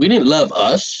other. We didn't love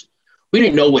us. We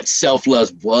didn't know what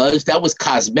self-love was. That was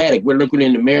cosmetic. We're looking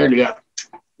in the mirror and go,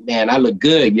 man, I look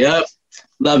good. Yep.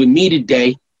 Loving me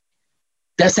today.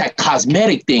 That's that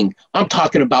cosmetic thing. I'm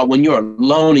talking about when you're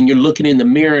alone and you're looking in the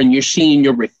mirror and you're seeing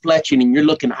your reflection and you're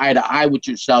looking eye to eye with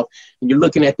yourself and you're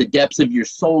looking at the depths of your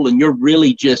soul and you're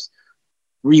really just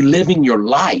reliving your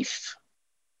life.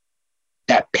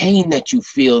 That pain that you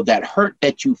feel, that hurt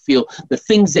that you feel, the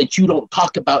things that you don't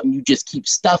talk about and you just keep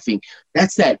stuffing.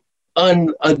 That's that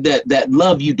that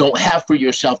love you don't have for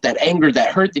yourself, that anger,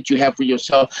 that hurt that you have for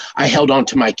yourself. I held on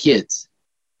to my kids.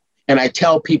 And I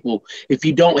tell people, if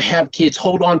you don't have kids,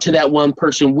 hold on to that one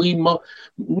person.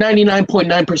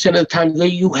 99.9% of the time,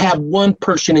 you have one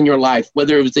person in your life,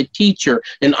 whether it was a teacher,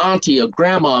 an auntie, a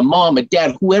grandma, a mom, a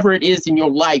dad, whoever it is in your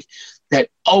life that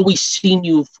always seen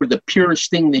you for the purest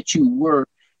thing that you were.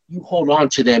 You hold on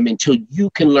to them until you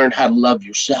can learn how to love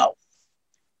yourself.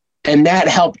 And that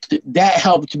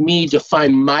helped me to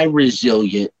find my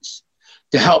resilience,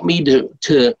 to help me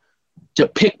to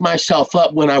pick myself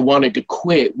up when I wanted to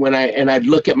quit, I'd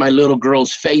look at my little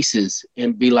girls' faces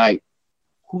and be like,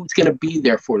 who's going to be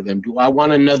there for them? Do I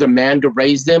want another man to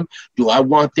raise them? Do I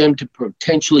want them to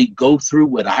potentially go through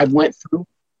what I went through?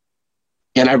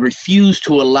 And I refuse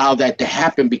to allow that to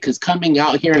happen, because coming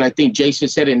out here, and I think Jason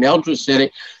said it and Eldra said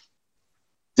it,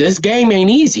 this game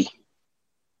ain't easy.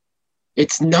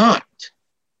 It's not.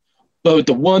 But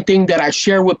the one thing that I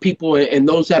share with people and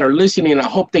those that are listening, and I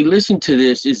hope they listen to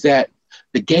this, is that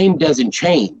the game doesn't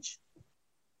change.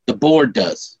 The board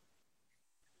does.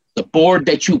 The board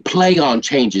that you play on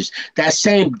changes. That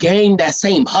same game, that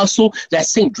same hustle, that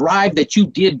same drive that you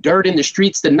did dirt in the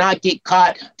streets to not get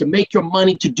caught, to make your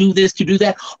money, to do this, to do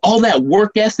that, all that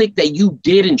work ethic that you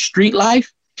did in street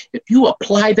life, if you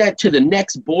apply that to the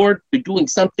next board to doing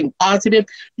something positive,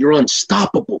 you're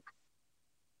unstoppable.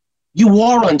 You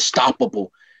are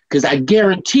unstoppable, because I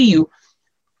guarantee you,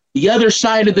 the other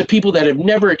side of the people that have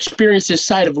never experienced this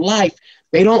side of life,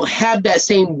 they don't have that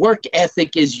same work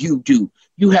ethic as you do.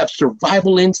 You have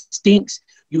survival instincts,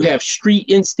 you have street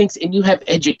instincts, and you have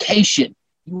education.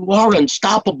 You are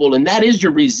unstoppable, and that is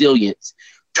your resilience.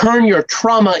 Turn your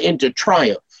trauma into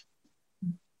triumph.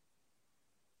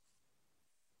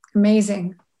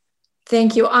 Amazing.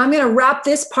 Thank you. I'm going to wrap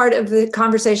this part of the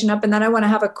conversation up, and then I want to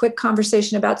have a quick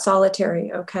conversation about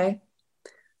solitary, okay?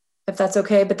 If that's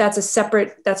okay, but that's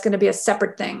going to be a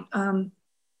separate thing.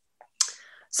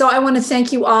 So I want to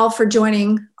thank you all for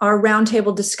joining our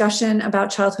roundtable discussion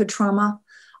about childhood trauma.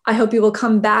 I hope you will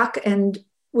come back and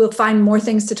we'll find more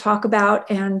things to talk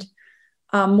about and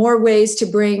more ways to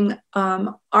bring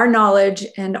our knowledge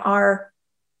and our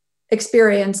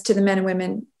experience to the men and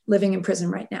women living in prison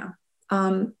right now.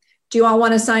 Do you all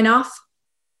want to sign off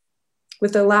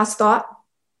with a last thought?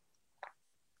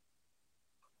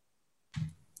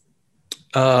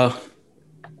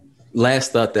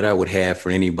 Last thought that I would have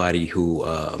for anybody who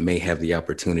may have the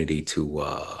opportunity to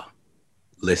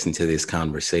listen to this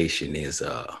conversation is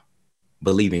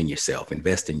believe in yourself,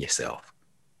 invest in yourself.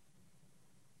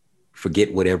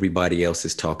 Forget what everybody else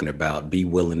is talking about. Be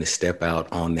willing to step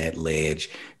out on that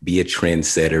ledge, be a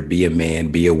trendsetter, be a man,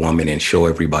 be a woman, and show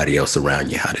everybody else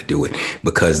around you how to do it,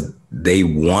 because they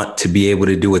want to be able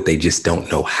to do it. They just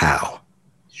don't know how.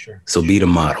 Sure. So be the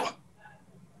model.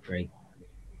 Great.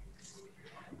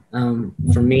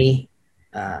 For me,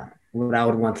 what I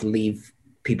would want to leave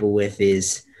people with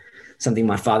is something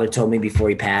my father told me before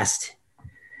he passed.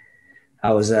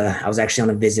 I was actually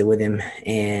on a visit with him,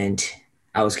 and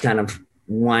I was kind of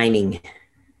whining.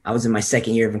 I was in my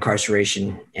second year of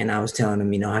incarceration, and I was telling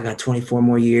him, I got 24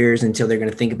 more years until they're going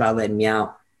to think about letting me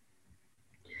out.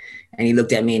 And he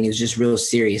looked at me and he was just real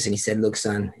serious. And he said, look,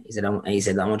 son, he said,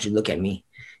 I want you to look at me.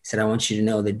 He said, I want you to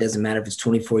know that it doesn't matter if it's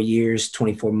 24 years,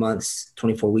 24 months,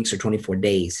 24 weeks, or 24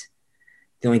 days.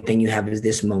 The only thing you have is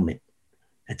this moment.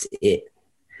 That's it.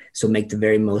 So make the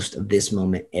very most of this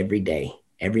moment every day,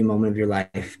 every moment of your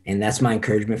life. And that's my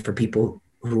encouragement for people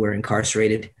who are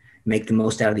incarcerated. Make the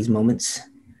most out of these moments,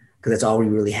 because that's all we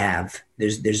really have.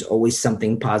 There's always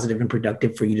something positive and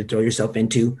productive for you to throw yourself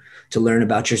into, to learn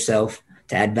about yourself,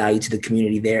 to add value to the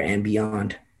community there and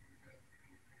beyond.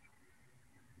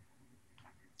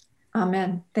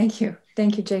 Amen. Thank you.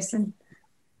 Thank you, Jason.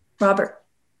 Robert.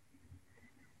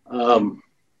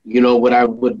 What I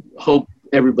would hope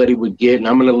everybody would get, and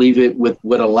I'm going to leave it with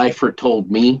what a lifer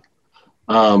told me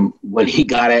when he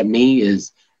got at me,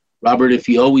 is, Robert, if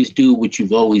you always do what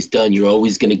you've always done, you're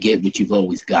always going to get what you've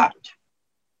always got.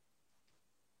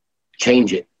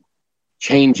 Change it.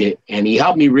 Change it. And he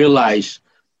helped me realize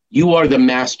you are the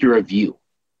master of you.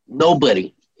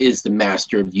 Nobody is the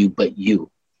master of you but you.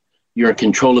 You're in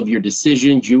control of your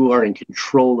decisions. You are in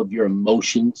control of your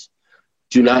emotions.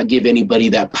 Do not give anybody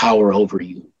that power over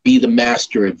you. Be the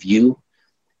master of you.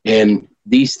 And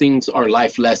these things are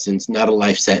life lessons, not a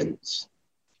life sentence.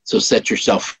 So set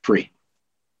yourself free.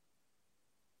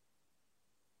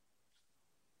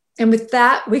 And with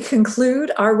that, we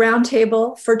conclude our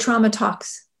roundtable for Trauma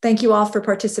Talks. Thank you all for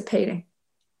participating.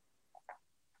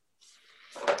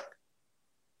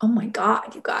 Oh my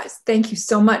God, you guys, thank you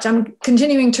so much. I'm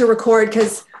continuing to record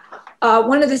because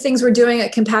one of the things we're doing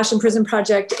at Compassion Prison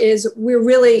Project is we're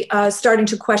really starting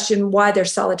to question why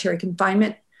there's solitary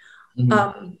confinement.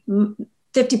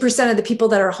 50% of the people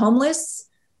that are homeless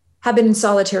have been in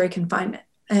solitary confinement.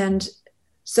 And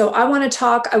so I want to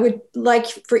talk, I would like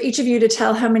for each of you to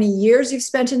tell how many years you've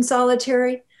spent in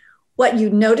solitary, what you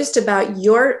noticed about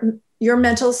your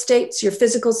mental states, your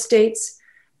physical states,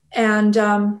 and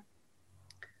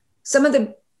some of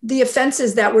the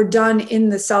offenses that were done in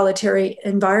the solitary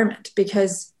environment,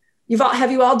 because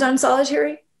have you all done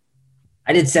solitary?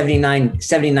 I did 79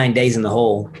 days in the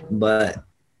hole, but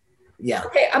yeah.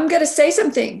 Okay, I'm going to say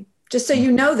something just so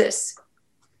you know this.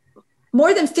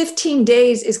 More than 15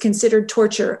 days is considered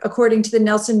torture according to the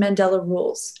Nelson Mandela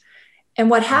rules. And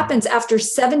what happens after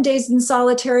 7 days in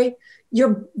solitary,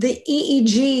 the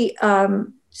EEG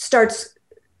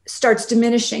starts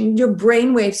diminishing. Your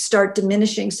brain waves start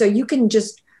diminishing. So you can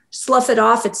just slough it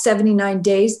off at 79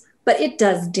 days, but it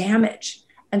does damage.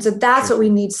 And so that's what we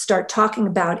need to start talking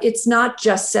about. It's not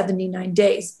just 79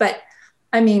 days, but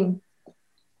I mean,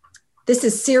 this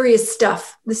is serious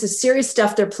stuff. This is serious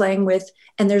stuff they're playing with,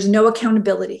 and there's no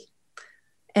accountability.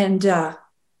 And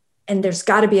there's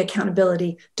got to be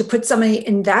accountability to put somebody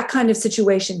in that kind of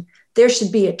situation. There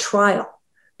should be a trial,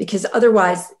 because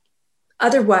otherwise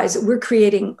we're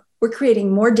creating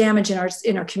more damage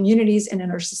in our communities and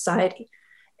in our society.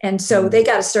 And so they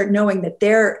got to start knowing that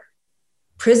their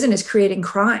prison is creating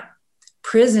crime.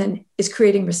 Prison is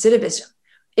creating recidivism.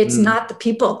 It's not the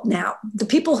people now. The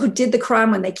people who did the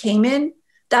crime when they came in,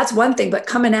 that's one thing, but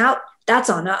coming out, that's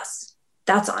on us.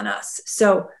 That's on us.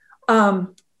 So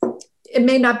it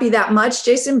may not be that much,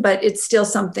 Jason, but it's still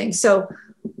something. So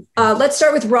let's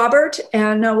start with Robert,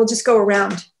 and we'll just go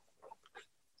around.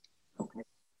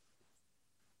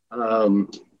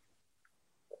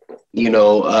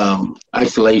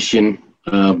 Isolation,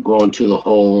 going to the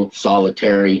hole,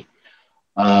 solitary.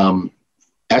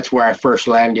 That's where I first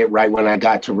landed, right when I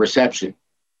got to reception.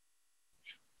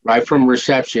 Right from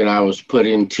reception, I was put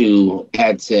into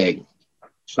ADSEG,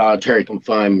 solitary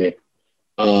confinement,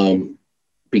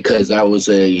 because I was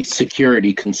a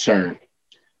security concern.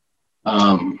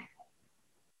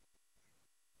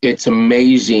 It's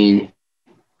amazing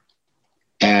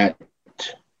at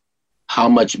how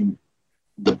much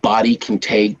the body can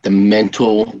take, the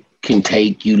mental can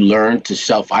take. You learn to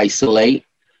self-isolate.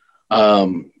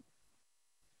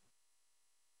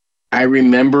 I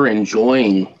remember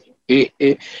enjoying it.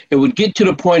 It would get to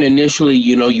the point initially,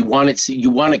 you want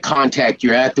to contact,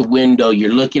 you're at the window,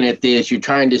 you're looking at this, you're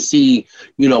trying to see,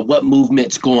 what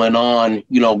movement's going on,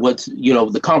 what's,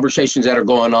 the conversations that are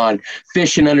going on,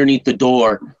 fishing underneath the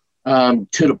door, to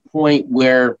the point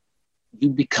where you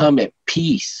become at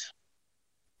peace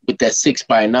with that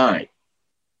 6x9.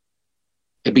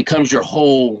 It becomes your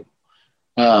whole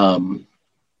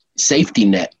safety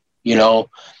net.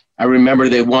 I remember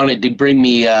they wanted to bring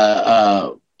me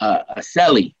a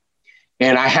cellie,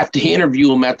 and I have to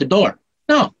interview him at the door.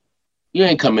 No, you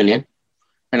ain't coming in.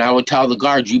 And I would tell the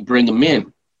guards, you bring him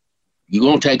in, you're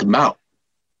going to take him out.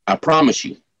 I promise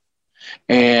you.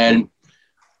 And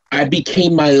I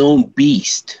became my own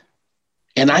beast.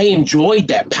 And I enjoyed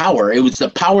that power. It was the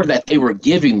power that they were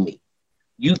giving me.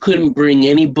 You couldn't bring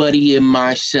anybody in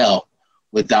my cell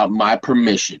without my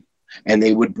permission. And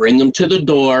they would bring him to the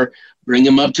door, bring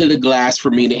him up to the glass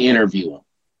for me to interview him.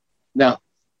 Now,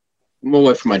 I'm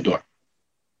away from my door.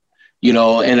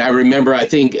 And I remember, I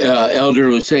think Elder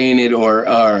was saying it,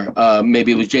 or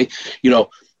maybe it was Jay,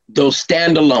 those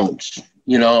standalones,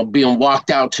 being walked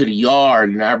out to the yard.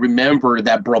 And I remember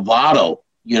that bravado,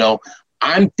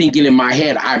 I'm thinking in my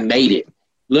head, I made it.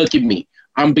 Look at me.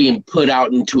 I'm being put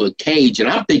out into a cage, and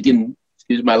I'm thinking,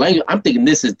 excuse my language, I'm thinking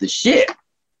this is the shit.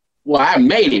 Well, I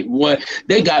made it.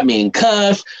 They got me in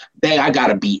cuffs. I got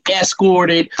to be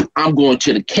escorted. I'm going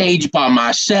to the cage by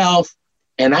myself.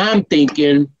 And I'm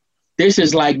thinking, this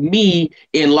is like me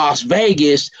in Las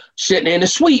Vegas sitting in a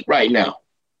suite right now.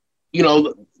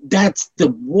 That's the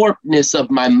warpedness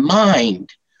of my mind.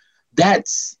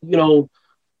 That's,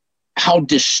 how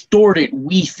distorted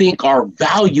we think our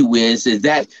value is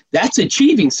that's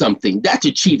achieving something. That's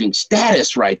achieving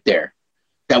status right there,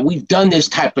 that we've done this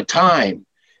type of time.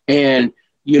 And,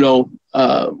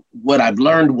 what I've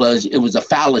learned was it was a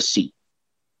fallacy.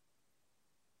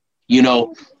 You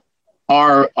know,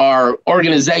 are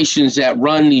organizations that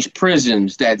run these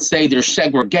prisons that say there's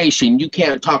segregation. You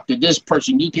can't talk to this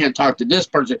person. You can't talk to this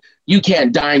person. You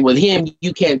can't dine with him.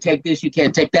 You can't take this. You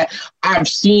can't take that. I've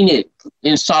seen it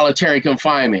in solitary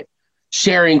confinement,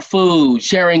 sharing food,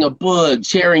 sharing a book,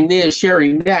 sharing this,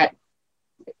 sharing that.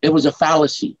 It was a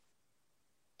fallacy.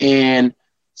 And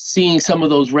seeing some of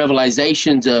those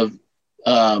revelations of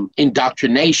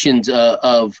indoctrinations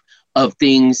of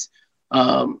things,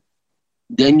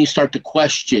 then you start to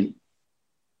question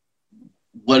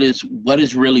what is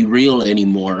really real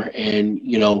anymore. And,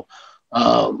 you know,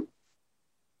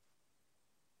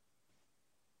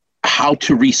 how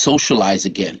to re-socialize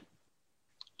again.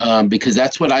 Because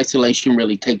that's what isolation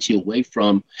really takes you away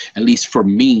from, at least for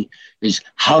me, is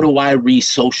how do I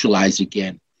re-socialize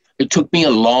again? It took me a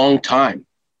long time,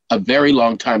 a very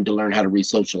long time to learn how to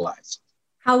re-socialize.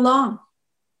 How long?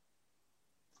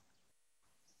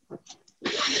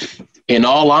 In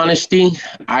all honesty,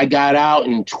 I got out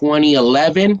in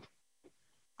 2011.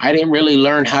 I didn't really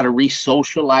learn how to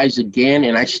re-socialize again,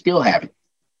 and I still haven't.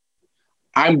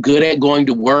 I'm good at going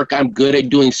to work. I'm good at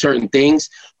doing certain things,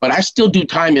 but I still do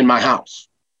time in my house.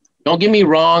 Don't get me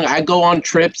wrong. I go on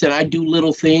trips and I do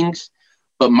little things,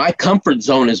 but my comfort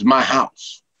zone is my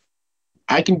house.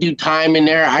 I can do time in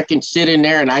there. I can sit in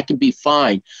there and I can be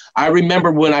fine. I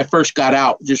remember when I first got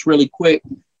out, just really quick,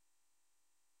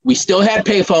 we still had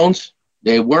payphones.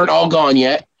 They weren't all gone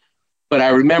yet, but I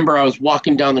remember I was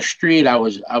walking down the street. I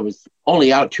was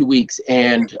only out 2 weeks,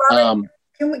 and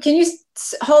can you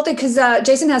hold it, because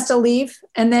Jason has to leave,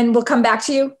 and then we'll come back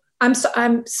to you.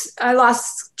 I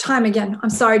lost time again. I'm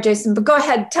sorry, Jason, but go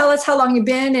ahead. Tell us how long you've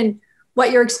been and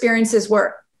what your experiences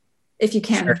were, if you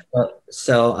can. Sure.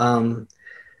 So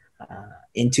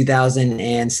in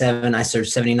 2007, I served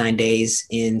 79 days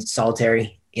in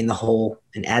solitary in the hole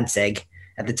in ADSEG.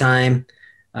 At the time,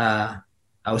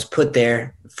 I was put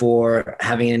there for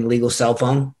having an illegal cell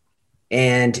phone,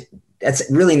 and that's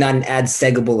really not an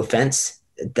ADSEGable offense.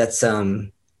 That's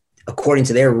according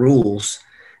to their rules,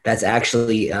 that's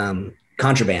actually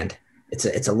contraband.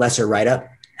 It's a lesser write-up,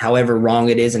 however wrong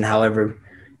it is and however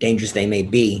dangerous they may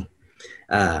be.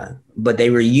 But they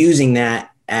were using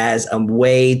that as a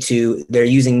way to, they're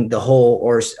using the whole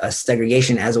or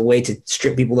segregation as a way to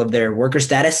strip people of their worker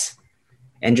status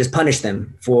and just punish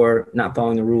them for not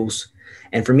following the rules.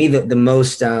 And for me, the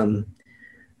most, I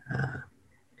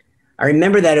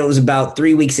remember that it was about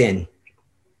 3 weeks in.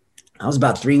 I was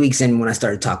about 3 weeks in when I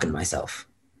started talking to myself.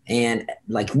 And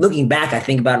like looking back, I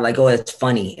think about it like, oh, it's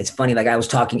funny. It's funny. Like I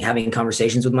was having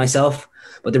conversations with myself,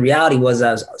 but the reality was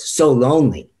I was so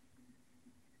lonely.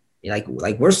 Like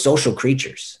we're social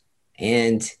creatures,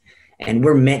 and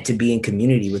we're meant to be in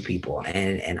community with people.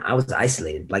 And I was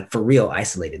isolated, like for real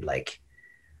isolated. Like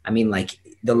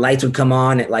the lights would come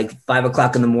on at like 5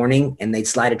 o'clock in the morning and they'd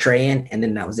slide a tray in, and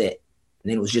then that was it. And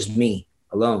then it was just me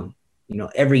alone. You know,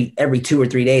 every 2 or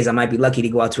 3 days, I might be lucky to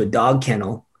go out to a dog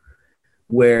kennel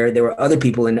where there were other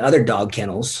people in other dog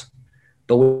kennels,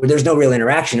 but there's no real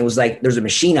interaction. It was like there's a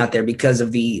machine out there because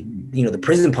of the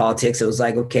prison politics. It was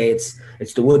like, okay, it's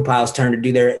the Woodpile's turn to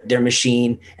do their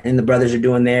machine, and then the brothers are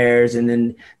doing theirs, and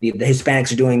then the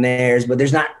Hispanics are doing theirs, but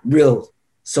there's not real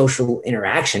social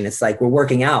interaction. It's like we're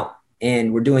working out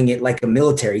and we're doing it like a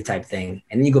military type thing.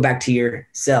 And then you go back to your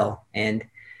cell and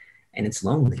it's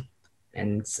lonely.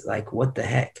 And it's like, what the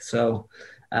heck? So,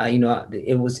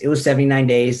 it was 79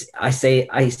 days. I say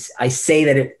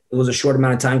that it was a short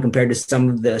amount of time compared to some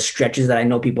of the stretches that I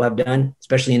know people have done,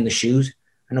 especially in the shoes.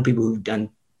 I know people who've done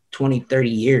 20, 30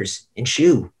 years in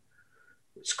shoe.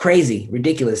 It's crazy,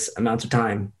 ridiculous amounts of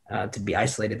time to be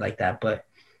isolated like that. But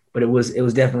it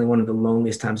was definitely one of the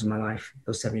loneliest times of my life,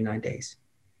 those 79 days.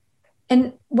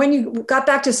 And when you got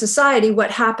back to society,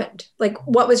 what happened? Like,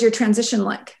 what was your transition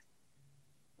like?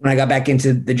 When I got back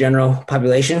into the general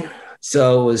population,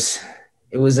 so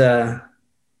it was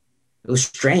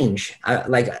strange.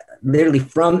 I literally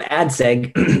from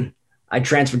ADSEG, I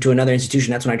transferred to another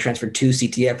institution. That's when I transferred to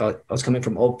CTF. I was coming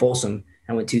from Old Folsom.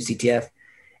 I went to CTF,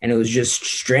 and it was just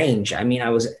strange. I mean,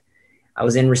 I was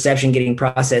in reception getting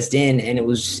processed in, and it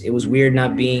was weird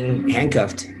not being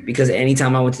handcuffed, because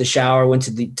anytime I went to the shower, went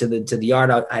to the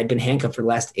yard, I had been handcuffed for the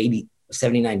last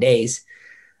 79 days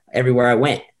everywhere I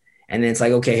went. And then it's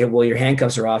like, okay, well, your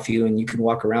handcuffs are off you and you can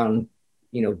walk around,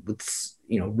 with,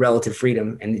 relative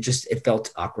freedom. And it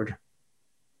felt awkward.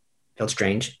 Felt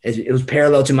strange. It was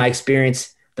parallel to my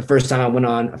experience the first time I went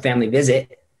on a family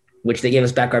visit, which they gave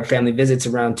us back our family visits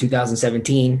around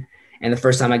 2017. And the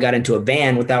first time I got into a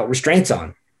van without restraints on.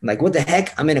 I'm like, what the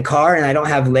heck? I'm in a car and I don't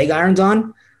have leg irons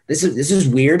on. This is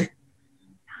weird.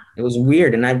 It was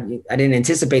weird, and I didn't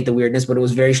anticipate the weirdness, but it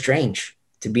was very strange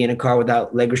to be in a car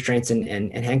without leg restraints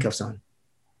and handcuffs on.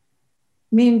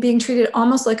 I mean, being treated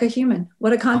almost like a human.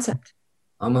 What a concept.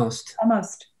 Almost.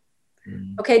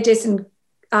 Okay, Jason,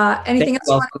 anything else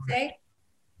you want to say?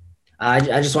 I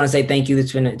just want to say thank you.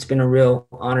 It's been a real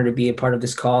honor to be a part of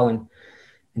this call and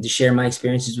to share my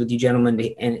experiences with you gentlemen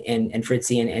and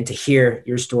Fritzy and to hear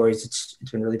your stories.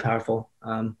 It's been really powerful.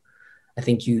 I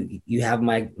think you have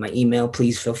my email.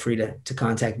 Please feel free to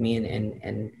contact me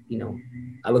and you know,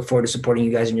 I look forward to supporting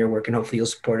you guys in your work, and hopefully you'll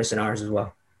support us in ours as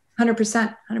well.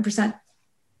 100%.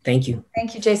 Thank you.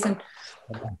 Thank you, Jason.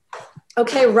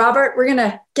 Okay, Robert, we're going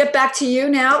to get back to you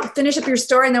now. Finish up your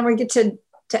story, and then we get to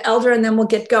Elder, and then we'll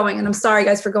get going. And I'm sorry,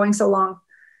 guys, for going so long.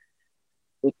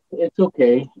 It's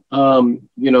okay. You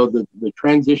know, the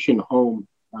transition home,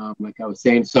 like I was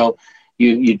saying, so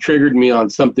you triggered me on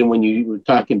something when you were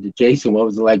talking to Jason. What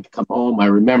was it like to come home? I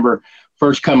remember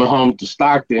first coming home to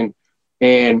Stockton,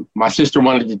 and my sister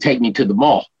wanted to take me to the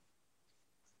mall.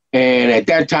 And at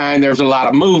that time, there's a lot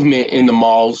of movement in the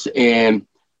malls, and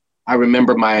I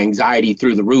remember my anxiety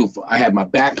through the roof. I had my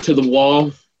back to the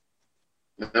wall.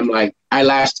 I'm like, I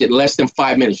lasted less than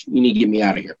 5 minutes. You need to get me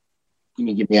out of here. You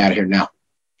need to get me out of here now.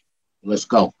 Let's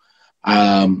go.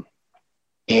 You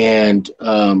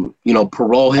know,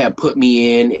 parole had put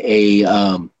me in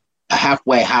a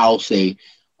halfway house. They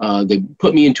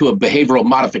put me into a behavioral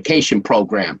modification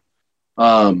program.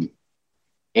 And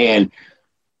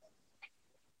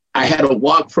I had to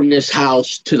walk from this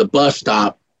house to the bus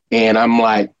stop. And I'm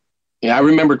like, and I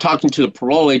remember talking to the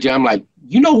parole agent. I'm like,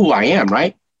 you know who I am,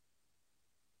 right?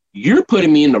 You're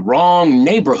putting me in the wrong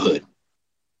neighborhood.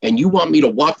 And you want me to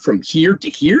walk from here to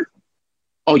here?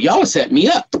 Oh, y'all set me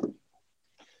up.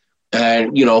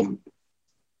 And, you know,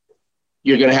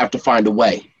 you're going to have to find a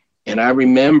way. And I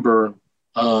remember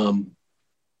I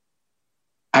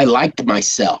liked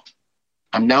myself.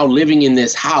 I'm now living in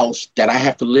this house that I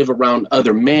have to live around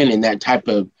other men in that type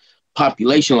of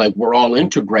population, like we're all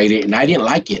integrated. And I didn't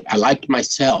like it. I liked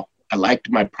myself. I liked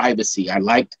my privacy. I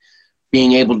liked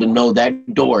being able to know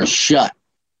that door is shut.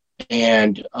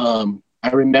 And I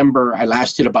remember I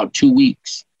lasted about 2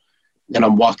 weeks. Then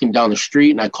I'm walking down the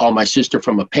street and I call my sister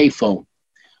from a payphone,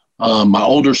 my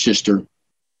older sister.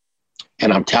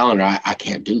 And I'm telling her, I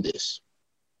can't do this.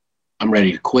 I'm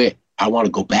ready to quit. I want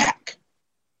to go back.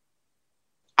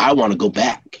 I want to go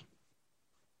back.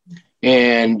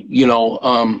 And, you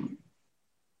know,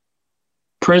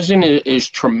 prison is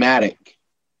traumatic.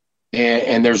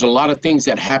 And there's a lot of things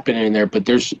that happen in there, but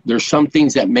there's some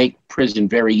things that make prison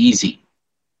very easy.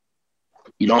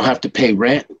 You don't have to pay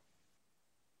rent.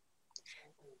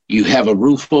 You have a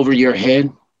roof over your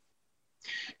head.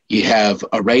 You have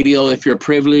a radio if you're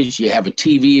privileged. You have a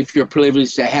TV if you're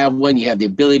privileged to have one. You have the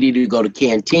ability to go to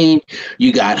canteen.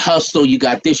 You got hustle. You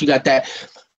got this. You got that.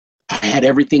 I had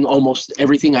everything, almost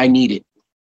everything I needed.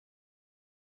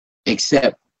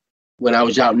 Except when I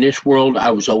was out in this world,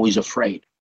 I was always afraid.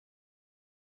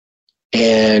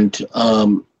 And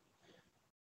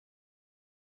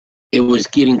it was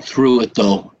getting through it,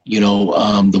 though. You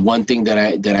know, the one thing that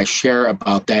I share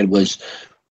about that was,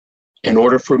 in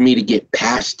order for me to get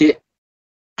past it,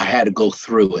 I had to go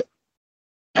through it.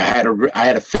 I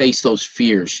had to face those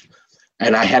fears,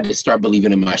 and I had to start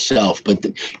believing in myself. But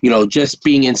you know, just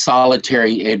being in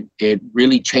solitary, it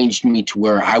really changed me to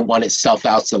where I wanted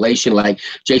self-isolation. Like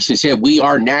Jason said, we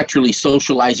are naturally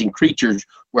socializing creatures.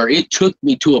 Where it took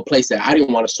me to a place that I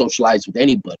didn't want to socialize with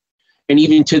anybody. And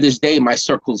even to this day, my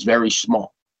circle is very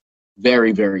small,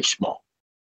 very, very small.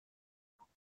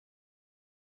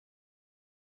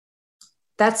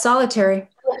 That's solitary.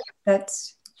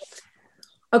 That's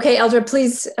okay. Elder,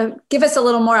 please give us a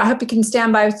little more. I hope you can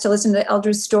stand by to listen to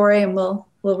Elder's story, and we'll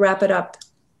wrap it up.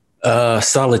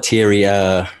 Solitary.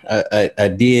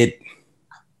 I did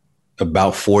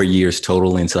about 4 years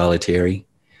total in solitary.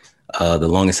 The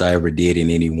longest I ever did in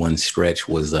any one stretch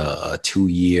was 2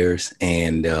 years.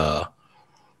 And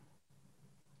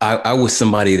I was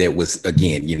somebody that was,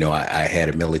 again, you know, I had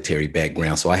a military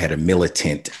background, so I had a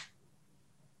militant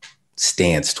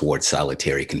stance towards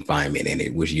solitary confinement. And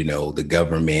it was, you know, the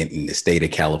government and the state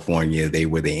of California, they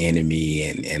were the enemy.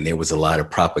 And there was a lot of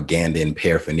propaganda and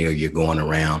paraphernalia going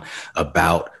around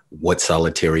about what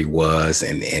solitary was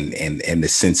and the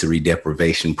sensory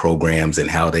deprivation programs and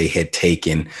how they had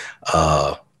taken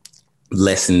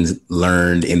lessons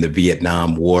learned in the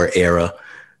Vietnam War era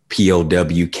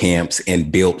POW camps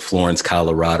and built Florence,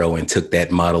 Colorado, and took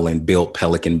that model and built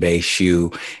Pelican Bay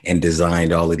SHU and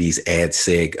designed all of these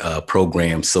ADSEG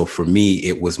programs. So for me,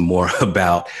 it was more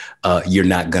about you're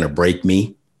not going to break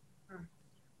me.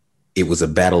 It was a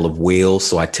battle of wills,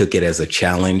 so I took it as a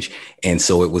challenge, and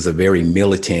so it was a very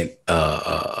militant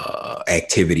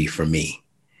activity for me.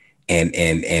 And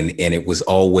it was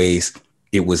always,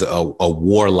 it was a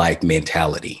warlike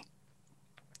mentality.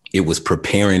 It was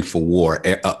preparing for war.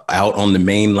 Out on the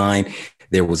main line,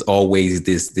 there was always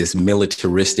this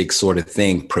militaristic sort of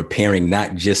thing, preparing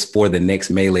not just for the next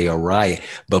melee or riot,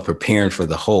 but preparing for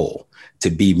the whole, to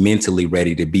be mentally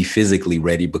ready, to be physically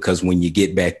ready, because when you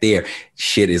get back there,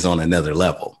 shit is on another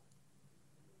level.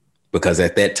 Because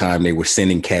at that time, they were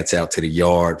sending cats out to the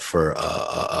yard for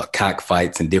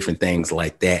cockfights and different things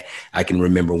like that. I can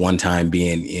remember one time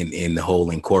being in the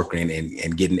hole in Corcoran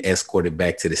and getting escorted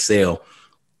back to the cell.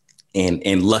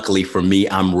 And luckily for me,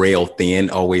 I'm rail thin,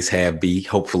 always have be,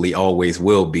 hopefully always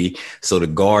will be. So the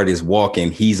guard is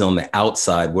walking, he's on the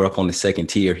outside. We're up on the second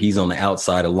tier. He's on the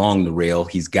outside along the rail.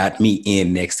 He's got me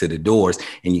in next to the doors,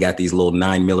 and you got these little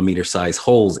 9mm size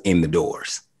holes in the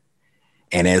doors.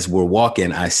 And as we're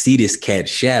walking, I see this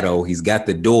cat's shadow. He's got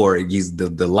the door.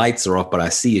 The lights are off, but I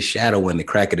see a shadow in the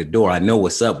crack of the door. I know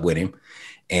what's up with him.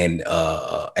 And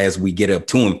as we get up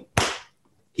to him,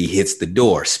 he hits the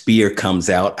door. Spear comes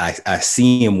out. I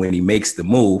see him when he makes the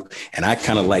move, and I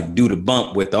kind of like do the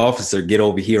bump with the officer, get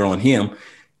over here on him.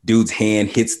 Dude's hand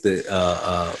hits the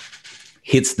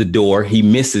door. He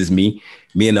misses me.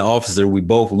 Me and the officer, we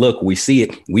both look, we see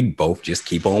it. We both just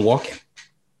keep on walking.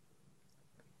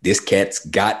 This cat's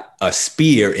got a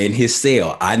spear in his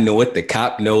cell. I know it. The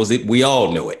cop knows it. We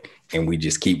all know it. And we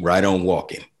just keep right on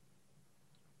walking.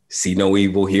 See no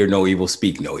evil, hear no evil,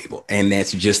 speak no evil. And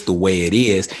that's just the way it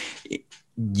is.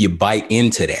 You bite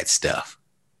into that stuff.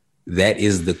 That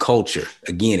is the culture.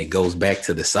 Again, it goes back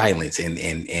to the silence. And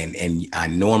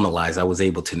I was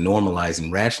able to normalize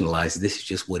and rationalize, this is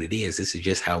just what it is. This is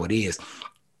just how it is.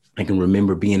 I can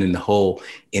remember being in the hole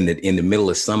in the middle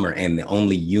of summer, and the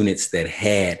only units that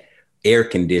had air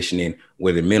conditioning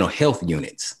were the mental health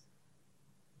units.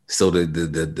 So the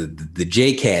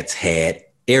JCATs had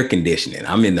air conditioning.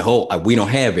 I'm in the hole. We don't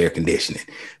have air conditioning.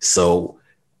 So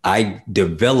I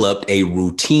developed a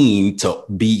routine to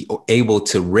be able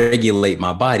to regulate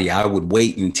my body. I would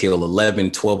wait until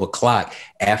 11, 12 o'clock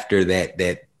after that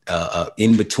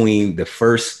in between the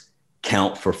first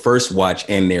count for first watch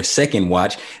and their second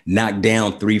watch, knock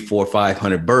down 300, 400,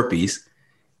 500 burpees,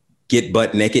 get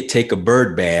butt naked, take a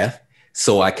bird bath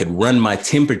so I could run my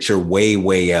temperature way,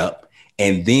 way up.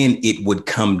 And then it would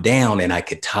come down and I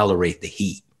could tolerate the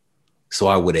heat. So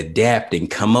I would adapt and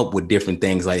come up with different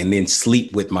things, and then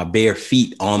sleep with my bare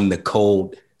feet on the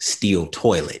cold steel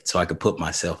toilet so I could put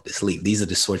myself to sleep. These are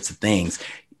the sorts of things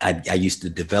I used to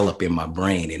develop in my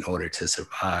brain in order to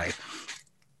survive.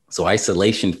 So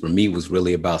isolation for me was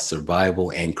really about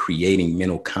survival and creating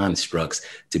mental constructs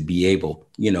to be able,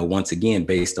 once again,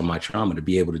 based on my trauma, to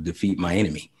be able to defeat my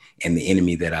enemy. And the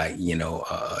enemy that I,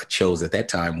 chose at that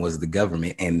time was the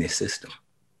government and this system.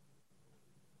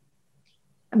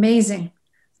 Amazing.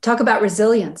 Talk about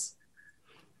resilience.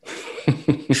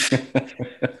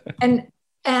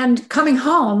 And coming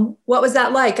home, what was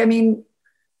that like? I mean,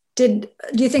 do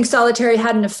you think solitary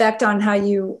had an effect on how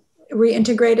you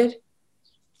reintegrated?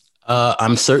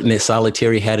 I'm certain that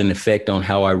solitary had an effect on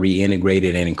how I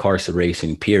reintegrated and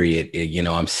incarceration, period.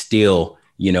 I'm still,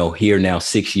 here now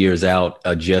 6 years out,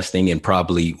 adjusting, and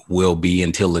probably will be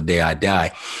until the day I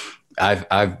die. I've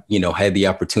had the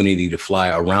opportunity to fly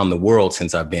around the world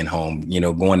since I've been home,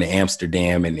 going to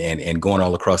Amsterdam and going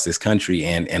all across this country.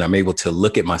 And I'm able to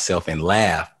look at myself and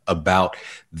laugh about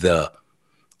the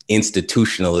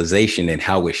institutionalization and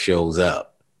how it shows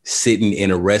up. Sitting in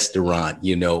a restaurant,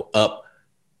 up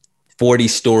 40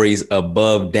 stories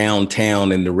above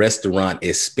downtown, and the restaurant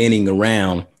is spinning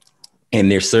around and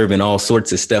they're serving all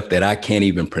sorts of stuff that I can't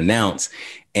even pronounce.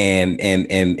 And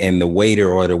the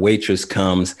waiter or the waitress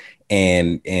comes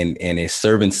and is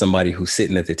serving somebody who's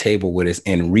sitting at the table with us,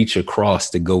 and reach across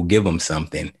to go give them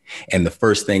something. And the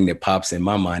first thing that pops in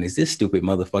my mind is, this stupid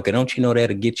motherfucker, don't you know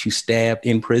that'll get you stabbed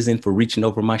in prison for reaching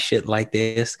over my shit like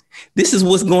this? This is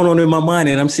what's going on in my mind.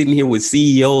 And I'm sitting here with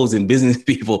CEOs and business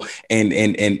people and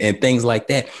things like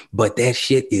that. But that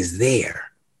shit is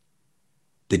there.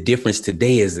 The difference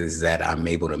today is that I'm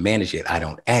able to manage it. I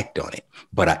don't act on it,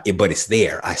 but it's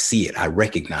there. I see it. I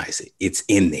recognize it. It's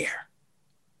in there,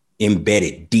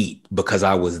 embedded deep, because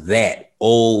I was that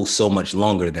so much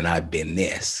longer than I've been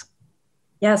this.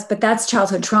 Yes, but that's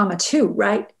childhood trauma too,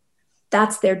 right?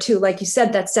 That's there too. Like you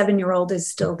said, that 7-year-old is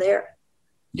still there.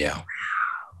 Yeah. Wow.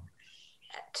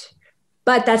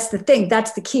 But that's the thing.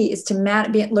 That's the key, is to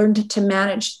learn to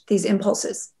manage these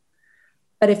impulses.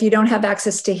 But if you don't have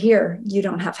access to here, you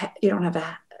don't have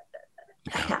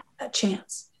a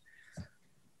chance.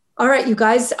 All right, you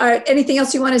guys, anything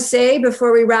else you want to say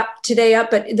before we wrap today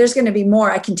up? But there's going to be more.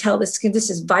 I can tell this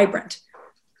is vibrant.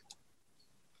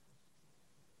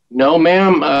 No,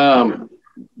 ma'am.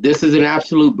 This is an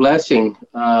absolute blessing.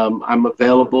 I'm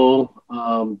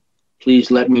available.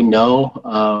 Please let me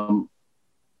know.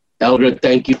 Elder,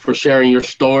 thank you for sharing your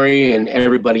story, and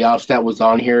everybody else that was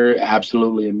on here.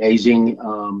 Absolutely amazing.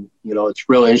 It's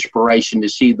real inspiration to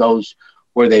see those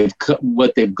what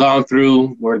they've gone through,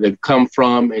 where they've come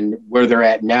from, and where they're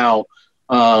at now.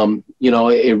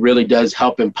 It really does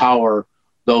help empower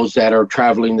those that are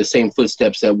traveling the same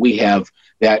footsteps that we have,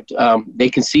 that they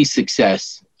can see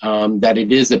success, that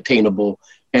it is attainable,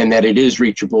 and that it is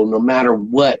reachable no matter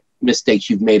what mistakes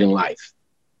you've made in life.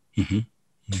 Mm-hmm.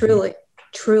 Mm-hmm.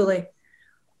 Truly.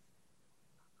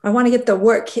 I want to get The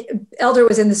Work. Elder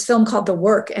was in this film called The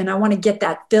Work, and I want to get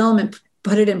that film and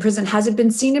put it in prison. Has it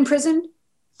been seen in prison?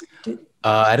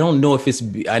 I don't know if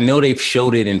I know they've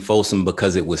showed it in Folsom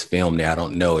because it was filmed there. I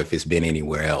don't know if it's been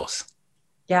anywhere else.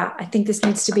 Yeah, I think this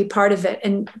needs to be part of it.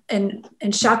 And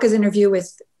Shaka's interview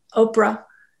with Oprah,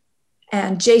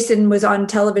 and Jason was on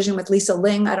television with Lisa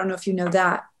Ling. I don't know if you know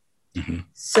that. Mm-hmm.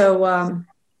 So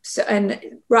and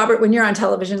Robert, when you're on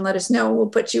television, let us know. We'll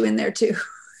put you in there too.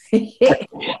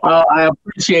 I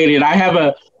appreciate it.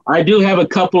 I do have a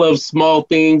couple of small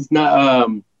things.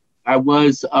 I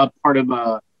was a part of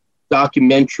a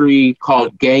documentary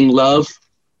called Gang Love.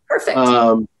 Perfect.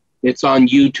 It's on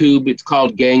YouTube. It's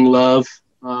called Gang Love.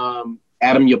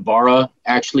 Adam Ybarra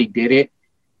actually did it.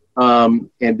 And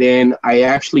then I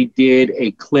actually did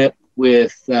a clip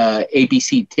with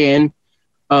ABC 10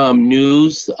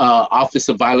 News, Office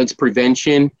of Violence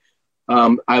Prevention.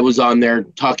 I was on there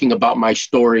talking about my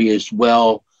story as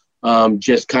well,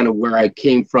 just kind of where I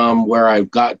came from, where I've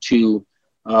got to.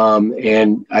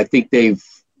 And I think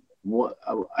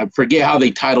I forget how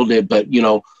they titled it, but,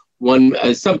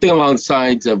 something along the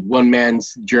sides of one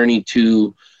man's journey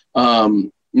to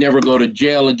never go to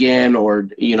jail again, or,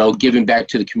 giving back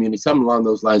to the community, something along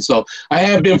those lines. So I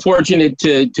have been fortunate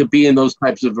to be in those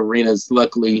types of arenas,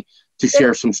 luckily, to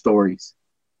share some stories.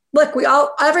 Look,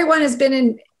 everyone has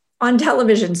been on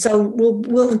television, so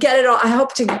we'll get it all. I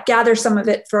hope to gather some of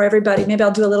it for everybody. Maybe I'll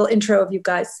do a little intro of you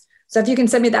guys. So if you can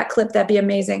send me that clip, that'd be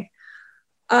amazing.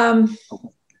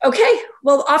 Okay,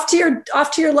 well, off to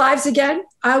your lives again.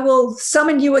 I will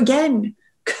summon you again.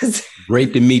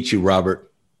 Great to meet you,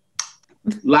 Robert.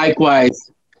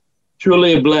 Likewise.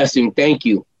 Truly a blessing. Thank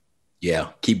you. Yeah,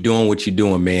 keep doing what you're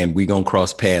doing, man. We're going to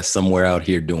cross paths somewhere out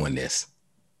here doing this.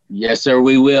 Yes, sir,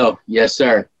 we will. Yes,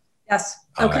 sir. Yes.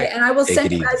 All okay, right. And I will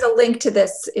send you guys a link to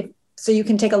this so you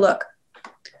can take a look.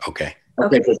 Okay. All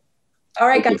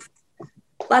right, guys.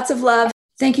 Lots of love.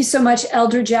 Thank you so much,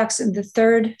 Elder Jackson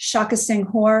III, Shaka Singh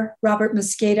Hoare, Robert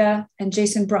Mosqueda, and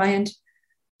Jason Bryant,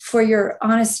 for your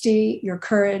honesty, your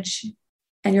courage,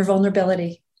 and your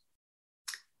vulnerability.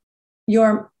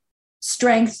 Your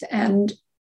strength and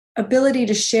ability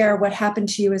to share what happened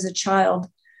to you as a child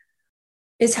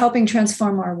is helping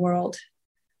transform our world.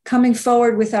 Coming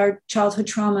forward with our childhood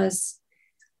traumas,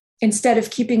 instead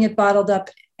of keeping it bottled up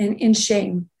and in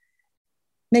shame,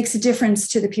 makes a difference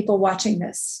to the people watching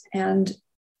this. And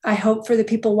I hope for the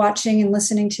people watching and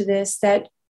listening to this that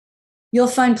you'll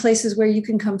find places where you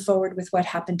can come forward with what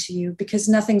happened to you, because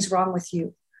nothing's wrong with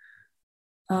you.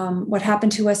 What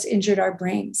happened to us injured our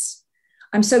brains.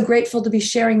 I'm so grateful to be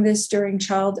sharing this during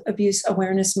Child Abuse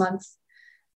Awareness Month,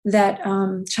 that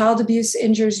child abuse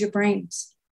injures your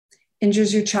brains,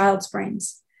 injures your child's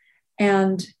brains.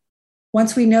 And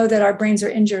once we know that our brains are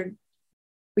injured,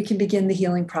 we can begin the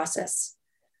healing process.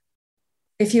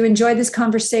 If you enjoyed this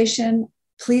conversation,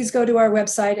 please go to our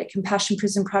website at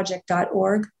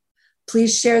compassionprisonproject.org.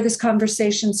 Please share this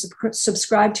conversation,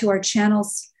 subscribe to our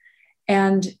channels,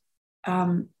 and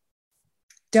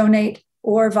donate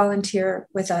or volunteer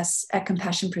with us at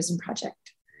Compassion Prison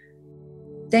Project.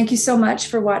 Thank you so much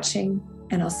for watching,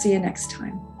 and I'll see you next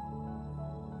time.